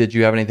 Did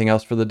you have anything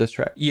else for the diss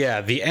track? Yeah,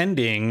 the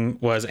ending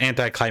was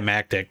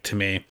anticlimactic to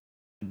me.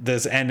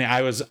 This ending,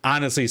 I was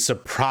honestly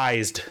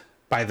surprised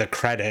by the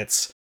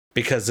credits.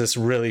 because this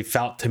really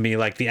felt to me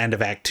like the end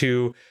of Act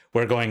 2.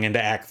 We're going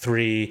into Act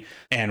 3,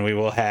 and we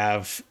will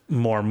have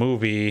more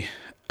movie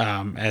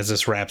as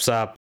this wraps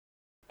up.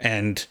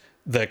 And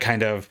the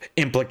kind of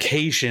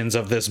implications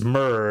of this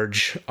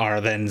merge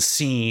are then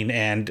seen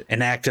and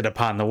enacted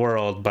upon the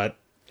world, but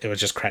it was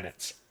just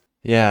credits.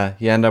 Yeah,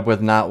 you end up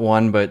with not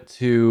one, but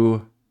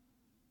two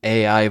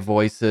AI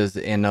voices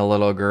in a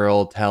little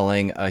girl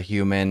telling a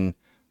human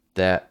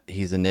that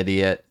he's an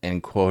idiot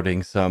and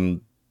quoting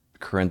some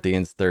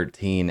Corinthians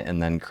 13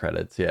 and then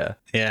credits.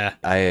 Yeah,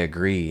 I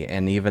agree.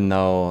 And even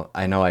though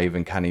I know I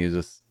even kind of use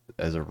this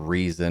as a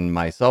reason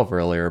myself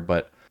earlier,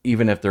 but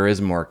even if there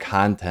is more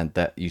content,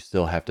 that you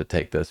still have to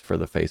take this for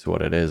the face of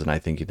what it is. And I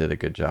think you did a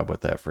good job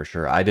with that for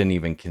sure. I didn't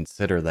even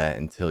consider that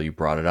until you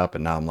brought it up.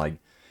 And now I'm like,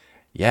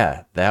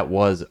 yeah, that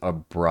was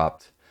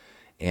abrupt.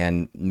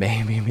 And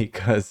maybe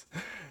because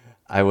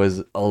I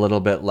was a little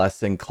bit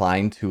less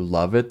inclined to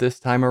love it this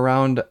time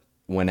around,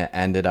 when it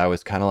ended, I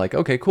was kind of like,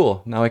 okay,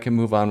 cool. Now I can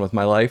move on with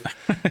my life.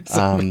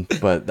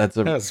 But that's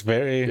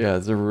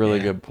a really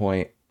good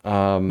point.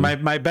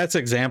 My best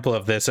example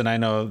of this, and I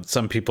know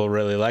some people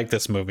really like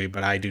this movie,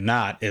 but I do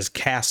not, is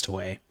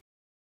Castaway.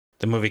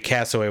 The movie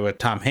Castaway with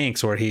Tom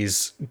Hanks, where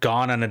he's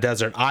gone on a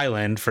desert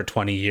island for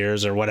 20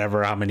 years or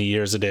whatever, how many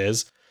years it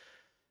is.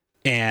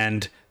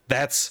 And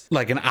that's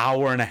like an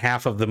hour and a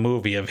half of the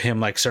movie of him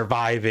like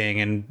surviving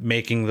and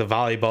making the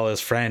volleyball his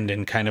friend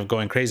and kind of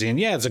going crazy. And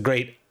yeah, it's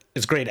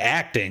great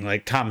acting.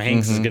 Like Tom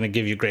Hanks is going to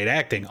give you great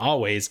acting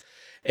always.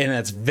 And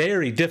that's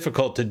very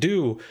difficult to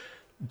do.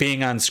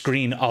 Being on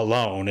screen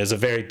alone is a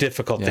very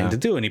difficult thing to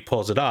do, and he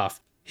pulls it off.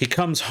 He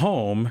comes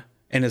home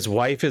and his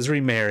wife is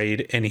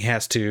remarried and he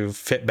has to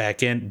fit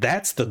back in.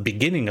 That's the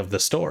beginning of the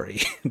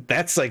story.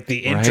 That's like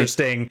the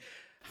interesting,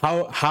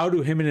 how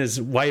do him and his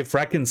wife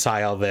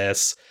reconcile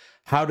this?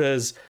 How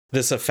does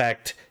this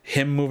affect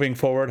him moving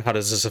forward? How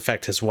does this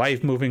affect his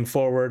wife moving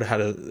forward?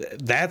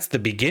 That's the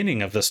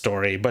beginning of the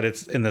story, but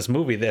it's in this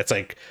movie that's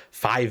like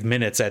 5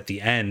 minutes at the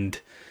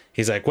end.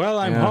 He's like, well,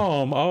 I'm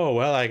home. Oh,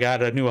 well, I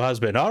got a new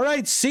husband. All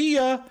right, see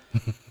ya.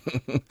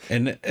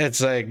 And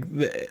it's like,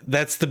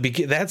 that's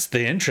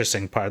the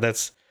interesting part.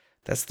 That's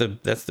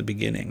the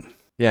beginning.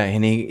 Yeah,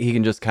 and he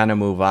can just kind of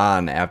move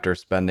on after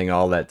spending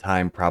all that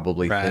time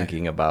probably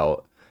thinking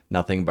about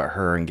nothing but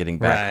her and getting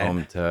back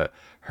home to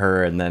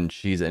her. And then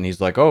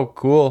he's like, oh,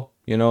 cool.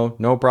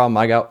 No problem.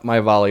 I got my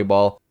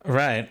volleyball.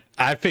 Right.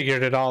 I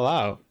figured it all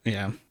out.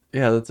 Yeah.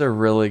 Yeah, that's a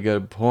really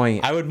good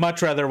point. I would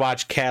much rather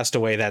watch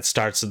Castaway that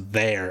starts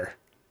there.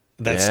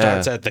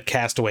 Starts at the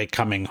castaway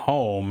coming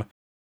home.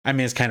 I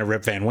mean, it's kind of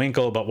Rip Van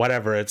Winkle, but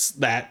whatever.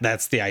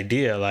 That's the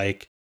idea.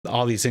 Like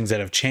all these things that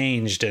have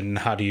changed, and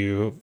how do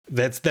you?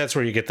 That's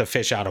where you get the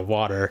fish out of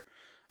water,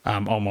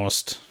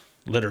 almost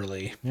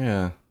literally.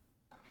 Yeah.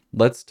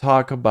 Let's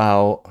talk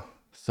about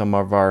some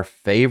of our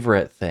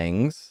favorite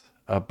things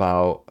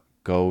about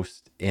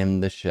Ghost in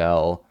the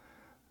Shell,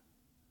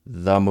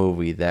 the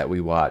movie that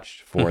we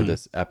watched for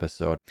this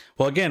episode.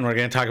 Well, again, we're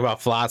going to talk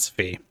about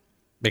philosophy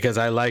because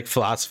I like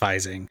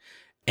philosophizing,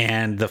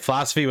 and the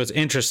philosophy was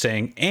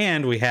interesting.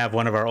 And we have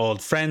one of our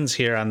old friends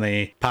here on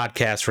the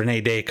podcast,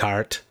 Rene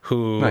Descartes,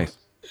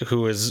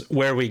 who is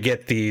where we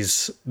get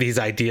these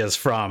ideas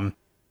from.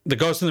 The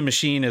Ghost in the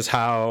Machine is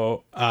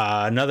how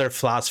another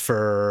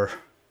philosopher,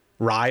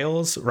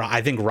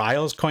 I think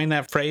Riles coined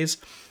that phrase,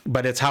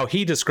 but it's how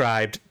he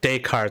described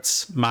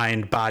Descartes'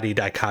 mind-body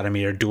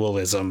dichotomy or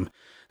dualism,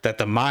 that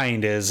the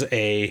mind is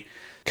a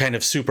kind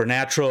of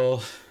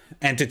supernatural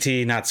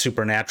entity, not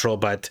supernatural,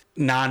 but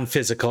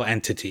non-physical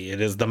entity.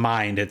 It is the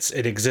mind.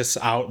 It exists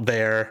out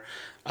there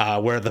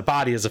where the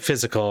body is a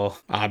physical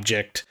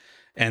object.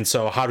 And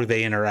so how do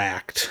they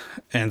interact?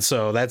 And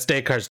so that's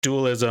Descartes'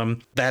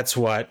 dualism. That's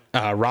what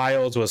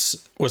Riles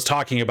was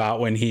talking about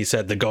when he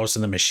said the ghost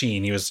in the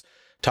machine. He was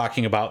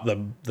talking about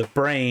the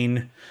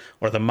brain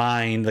or the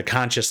mind, the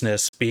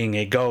consciousness being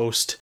a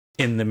ghost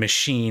in the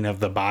machine of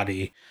the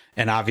body.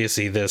 And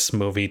obviously this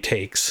movie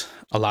takes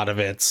a lot of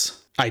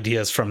its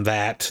ideas from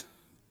that.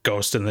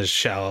 Ghost in the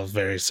Shell is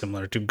very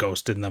similar to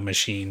Ghost in the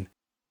Machine.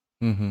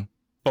 Mm-hmm.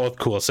 Both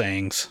cool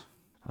sayings.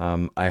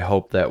 I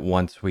hope that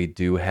once we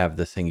do have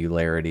the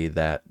singularity,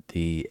 that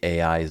the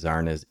AIs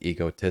aren't as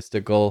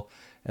egotistical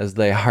as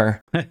they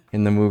are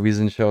in the movies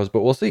and shows,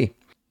 but we'll see.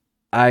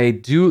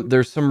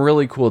 There's some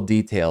really cool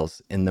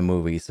details in the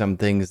movie, some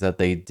things that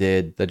they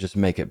did that just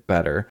make it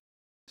better.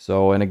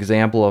 So an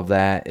example of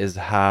that is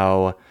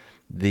how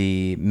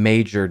the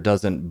Major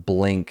doesn't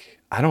blink.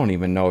 I don't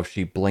even know if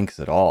she blinks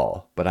at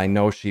all, but I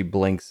know she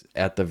blinks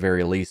at the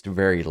very least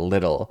very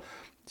little,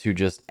 to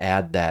just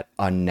add that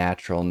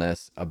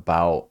unnaturalness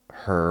about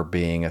her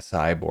being a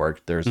cyborg.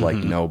 There's like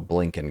no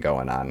blinking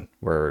going on,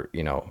 where,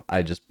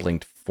 I just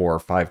blinked 4 or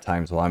 5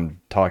 times while I'm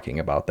talking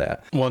about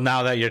that. Well,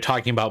 now that you're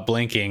talking about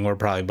blinking, we're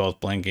probably both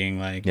blinking.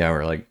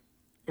 We're like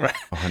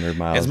 100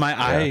 miles. Is my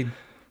eye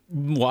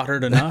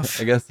watered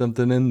enough? I got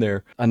something in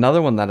there.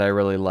 Another one that I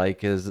really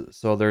like is,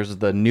 so there's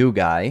the new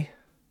guy.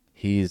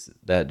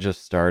 That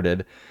just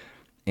started,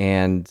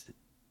 and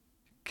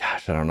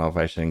gosh, I don't know if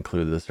I should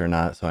include this or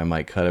not, so I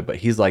might cut it, but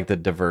he's like the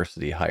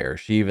diversity hire.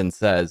 She even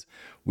says,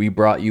 "We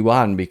brought you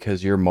on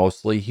because you're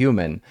mostly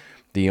human.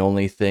 The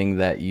only thing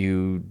that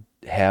you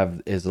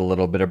have is a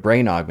little bit of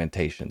brain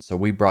augmentation. So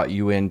we brought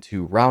you in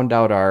to round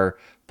out our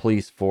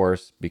police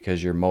force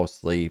because you're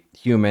mostly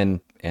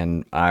human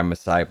and I'm a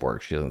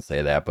cyborg." She doesn't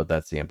say that, but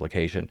that's the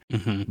implication.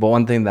 But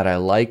one thing that I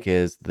like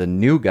is the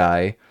new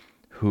guy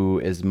who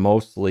is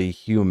mostly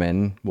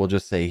human, we'll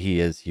just say he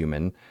is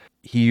human.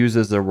 He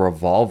uses a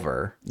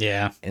revolver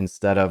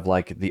instead of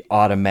like the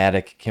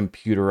automatic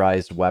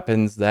computerized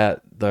weapons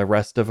that the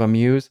rest of them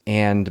use.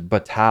 And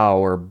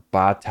Bateau,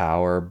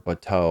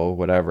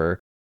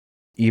 whatever,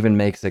 even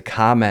makes a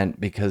comment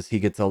because he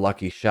gets a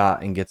lucky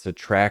shot and gets a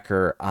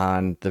tracker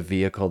on the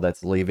vehicle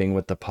that's leaving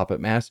with the puppet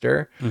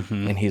master.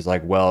 And he's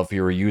like, well, if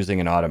you were using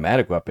an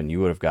automatic weapon, you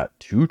would have got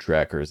 2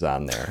 trackers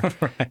on there.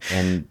 Right.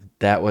 And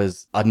that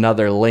was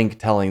another link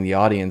telling the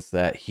audience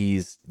that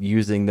he's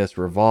using this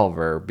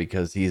revolver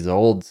because he's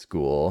old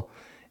school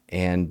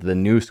and the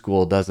new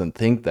school doesn't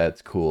think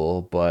that's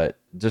cool, but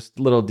just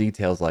little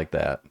details like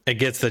that. It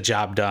gets the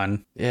job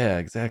done. Yeah,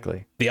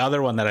 exactly. The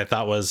other one that I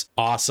thought was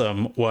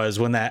awesome was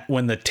when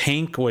the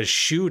tank was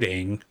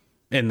shooting,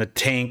 in the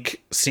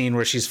tank scene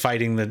where she's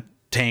fighting the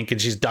tank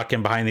and she's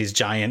ducking behind these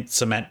giant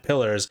cement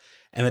pillars,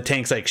 and the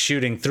tank's like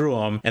shooting through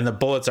them and the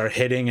bullets are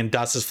hitting and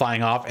dust is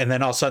flying off, and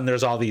then all of a sudden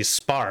there's all these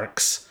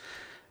sparks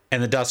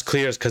and the dust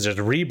clears because there's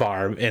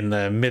rebar in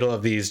the middle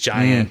of these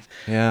giant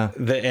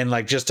and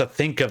like just to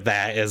think of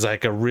that is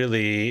like a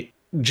really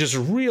just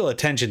real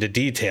attention to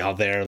detail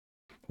there.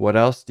 What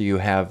else do you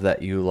have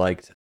that you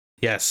liked?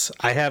 Yes,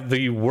 I have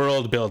the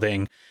world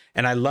building,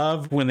 and I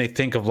love when they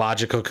think of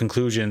logical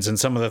conclusions, and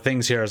some of the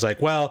things here is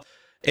like, well,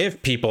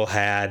 if people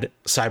had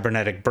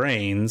cybernetic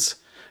brains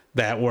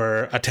that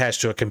were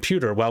attached to a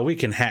computer, well, we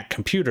can hack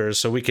computers,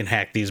 so we can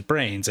hack these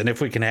brains. And if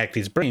we can hack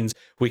these brains,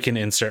 we can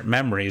insert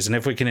memories. And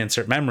if we can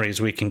insert memories,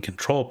 we can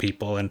control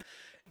people. And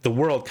the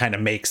world kind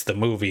of makes the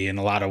movie in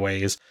a lot of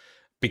ways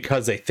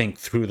because they think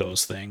through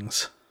those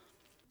things.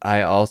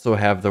 I also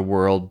have the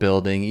world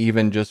building,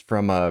 even just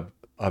from a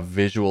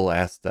visual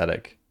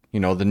aesthetic. You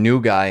know, the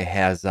new guy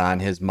has on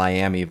his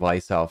Miami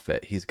Vice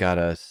outfit. He's got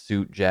a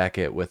suit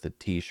jacket with a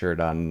t-shirt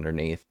on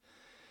underneath.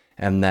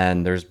 And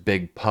then there's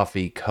big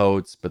puffy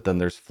coats, but then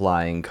there's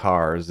flying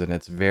cars, and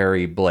it's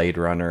very Blade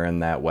Runner in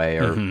that way,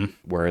 or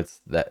where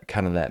it's that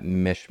kind of that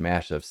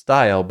mishmash of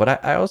style.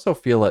 But I also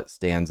feel it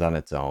stands on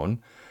its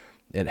own.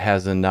 It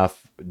has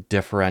enough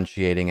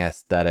differentiating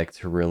aesthetic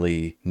to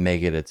really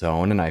make it its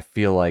own. And I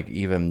feel like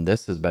even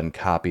this has been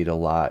copied a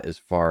lot as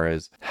far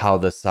as how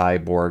the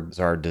cyborgs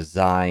are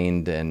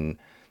designed and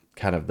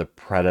kind of the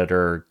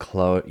Predator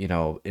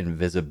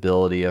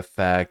invisibility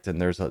effect. And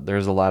there's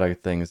a lot of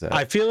things that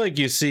I feel like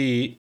you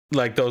see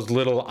like those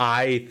little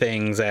eye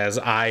things as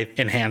eye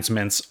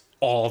enhancements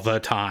all the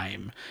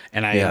time.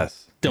 And I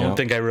don't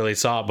think I really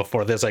saw it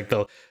before this, like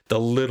the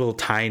little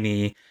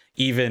tiny,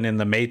 even in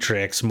the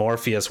Matrix,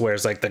 Morpheus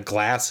wears like the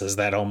glasses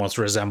that almost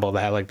resemble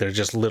that, like they're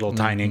just little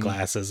tiny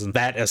glasses. And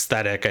that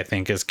aesthetic, I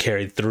think, is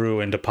carried through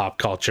into pop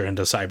culture,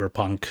 into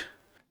cyberpunk.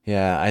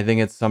 Yeah, I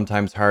think it's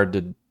sometimes hard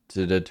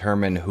to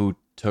determine who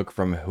took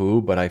from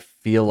who, but I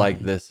feel like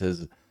this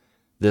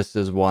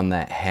is one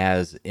that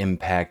has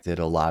impacted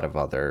a lot of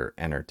other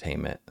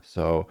entertainment.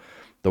 So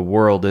the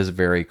world is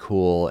very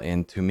cool,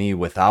 and to me,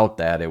 without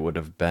that, it would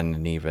have been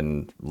an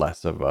even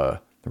less of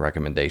a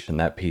recommendation.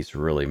 That piece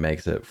really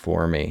makes it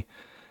for me.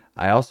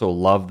 I also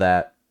love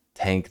that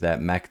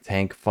mech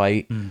tank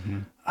fight.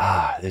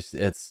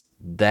 It's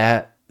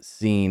that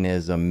scene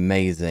is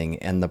amazing,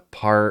 and the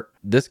part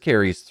this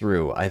carries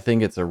through. I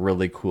think it's a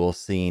really cool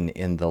scene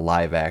in the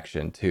live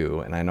action too,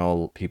 and I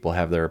know people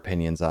have their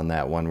opinions on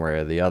that one way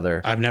or the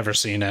other. I've never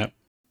seen it.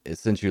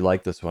 Since you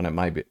like this one,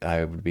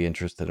 I would be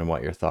interested in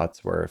what your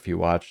thoughts were if you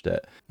watched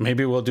it.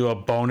 Maybe we'll do a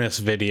bonus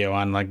video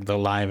on like the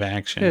live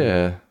action.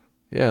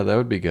 Yeah, that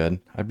would be good.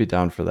 I'd be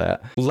down for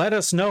that. Let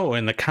us know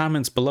in the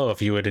comments below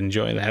if you would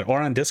enjoy that,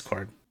 or on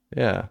Discord.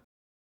 Yeah.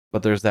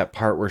 But there's that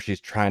part where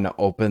she's trying to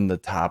open the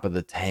top of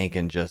the tank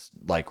and just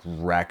like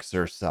wrecks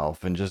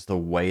herself. And just the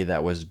way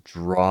that was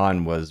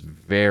drawn was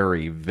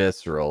very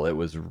visceral. It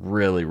was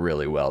really,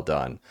 really well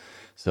done.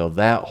 So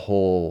that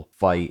whole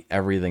fight,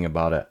 everything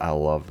about it, I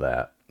love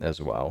that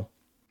as well.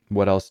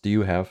 What else do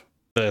you have?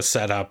 The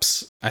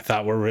setups I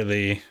thought were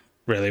really,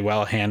 really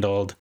well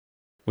handled.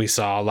 We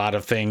saw a lot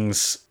of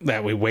things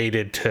that we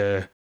waited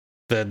to.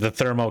 The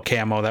thermo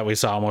camo that we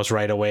saw almost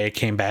right away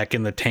came back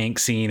in the tank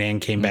scene and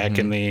came back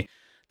in the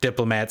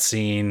diplomat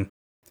scene.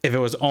 If it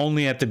was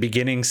only at the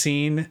beginning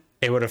scene,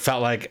 it would have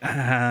felt like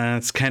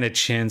it's kind of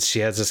chintz. She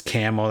has this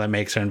camo that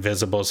makes her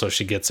invisible, so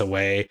she gets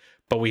away.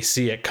 But we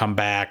see it come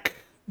back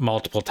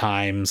multiple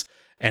times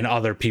and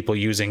other people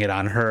using it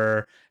on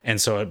her.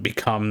 And so it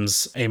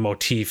becomes a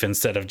motif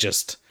instead of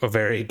just a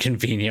very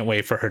convenient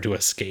way for her to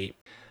escape.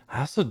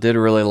 I also did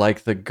really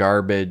like the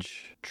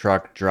garbage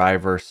truck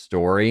driver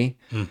story.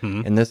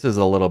 Mm-hmm. And this is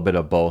a little bit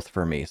of both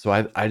for me. So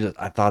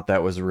I thought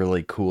that was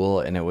really cool,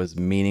 and it was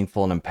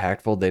meaningful and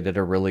impactful. They did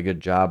a really good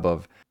job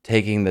of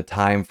taking the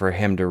time for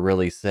him to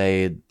really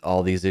say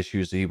all these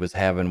issues he was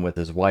having with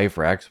his wife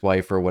or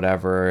ex-wife or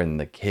whatever, and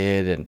the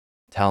kid, and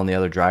telling the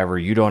other driver,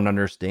 you don't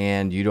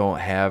understand, you don't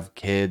have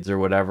kids or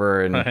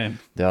whatever. And Right.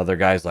 the other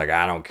guy's like,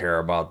 I don't care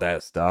about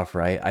that stuff,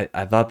 right?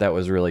 I thought that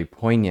was really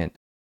poignant.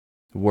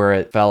 Where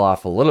it fell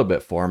off a little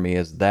bit for me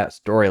is that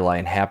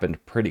storyline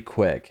happened pretty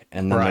quick,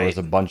 and then there was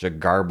a bunch of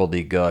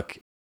garbledy-gook.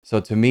 So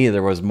to me,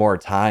 there was more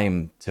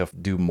time to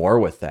do more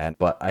with that,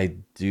 but I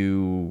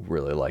do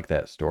really like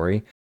that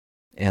story.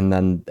 And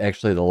then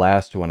actually the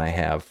last one I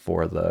have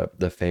for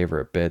the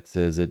favorite bits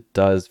is it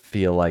does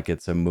feel like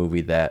it's a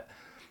movie that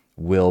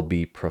will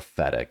be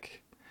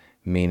prophetic,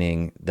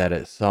 meaning that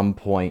at some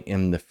point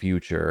in the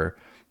future,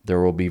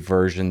 there will be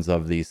versions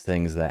of these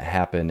things that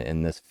happen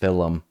in this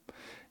film,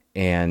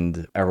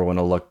 and everyone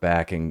will look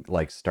back and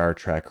like Star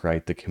Trek,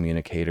 right? The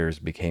communicators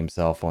became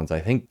cell phones. I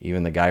think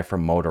even the guy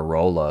from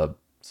Motorola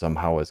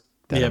somehow was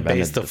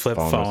based the flip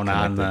phone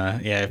on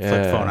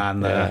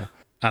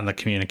the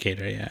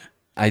communicator. Yeah.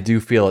 I do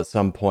feel at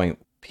some point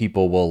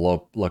people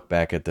will look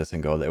back at this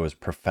and go, that was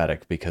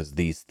prophetic because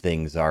these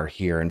things are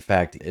here. In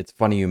fact, it's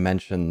funny you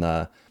mentioned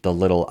the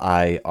little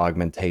eye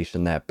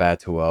augmentation that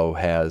Batuo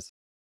has.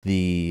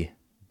 The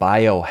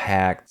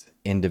biohacked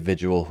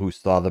individual who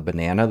saw the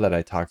banana that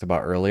I talked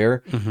about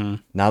earlier. Mm-hmm.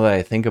 Now that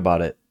I think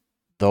about it,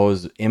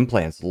 those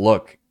implants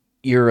look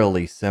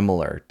eerily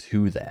similar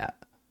to that.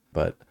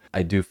 But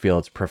I do feel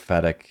it's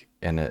prophetic,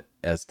 and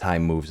as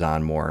time moves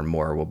on more and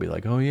more, we'll be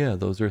like, oh yeah,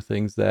 those are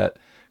things that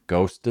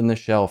Ghost in the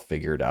Shell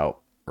figured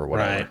out or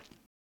whatever. Right.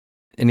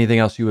 Anything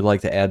else you would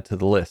like to add to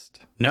the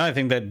list? No, I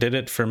think that did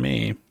it for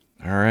me.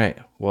 All right.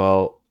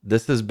 Well,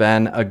 this has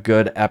been a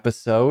good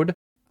episode.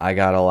 I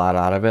got a lot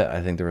out of it.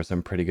 I think there were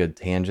some pretty good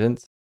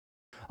tangents.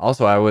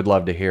 Also, I would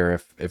love to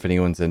hear if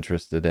anyone's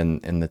interested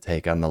in the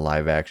take on the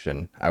live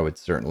action. I would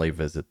certainly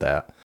visit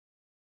that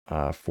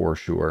for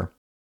sure.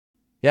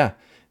 Yeah.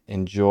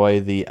 Enjoy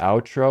the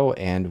outro,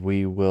 and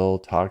we will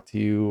talk to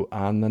you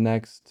on the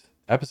next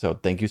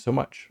episode. Thank you so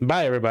much.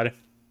 Bye, everybody.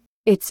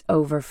 It's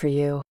over for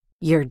you.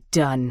 You're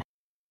done.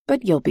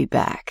 But you'll be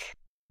back.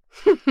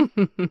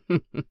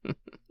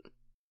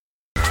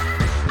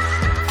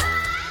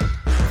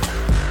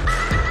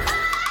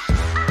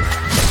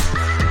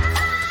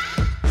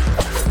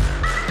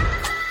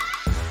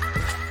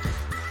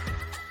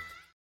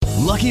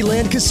 Lucky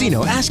Land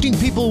Casino, asking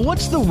people,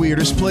 what's the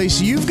weirdest place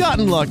you've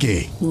gotten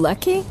lucky?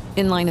 Lucky?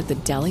 In line at the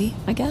deli,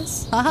 I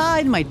guess? Aha,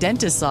 in my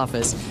dentist's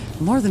office.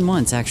 More than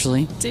once,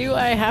 actually. Do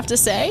I have to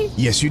say?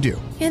 Yes, you do.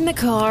 In the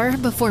car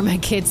before my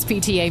kids'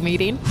 PTA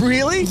meeting.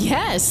 Really?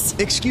 Yes.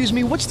 Excuse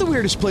me, what's the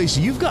weirdest place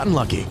you've gotten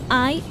lucky?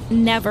 I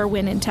never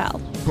win and tell.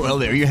 Well,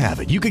 there you have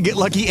it. You can get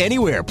lucky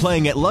anywhere,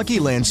 playing at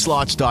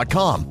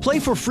LuckyLandSlots.com. Play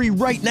for free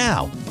right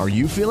now. Are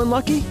you feeling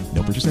lucky?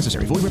 No purchase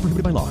necessary. Void where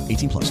prohibited by law.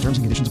 18+. Terms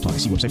and conditions apply.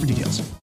 See website for details.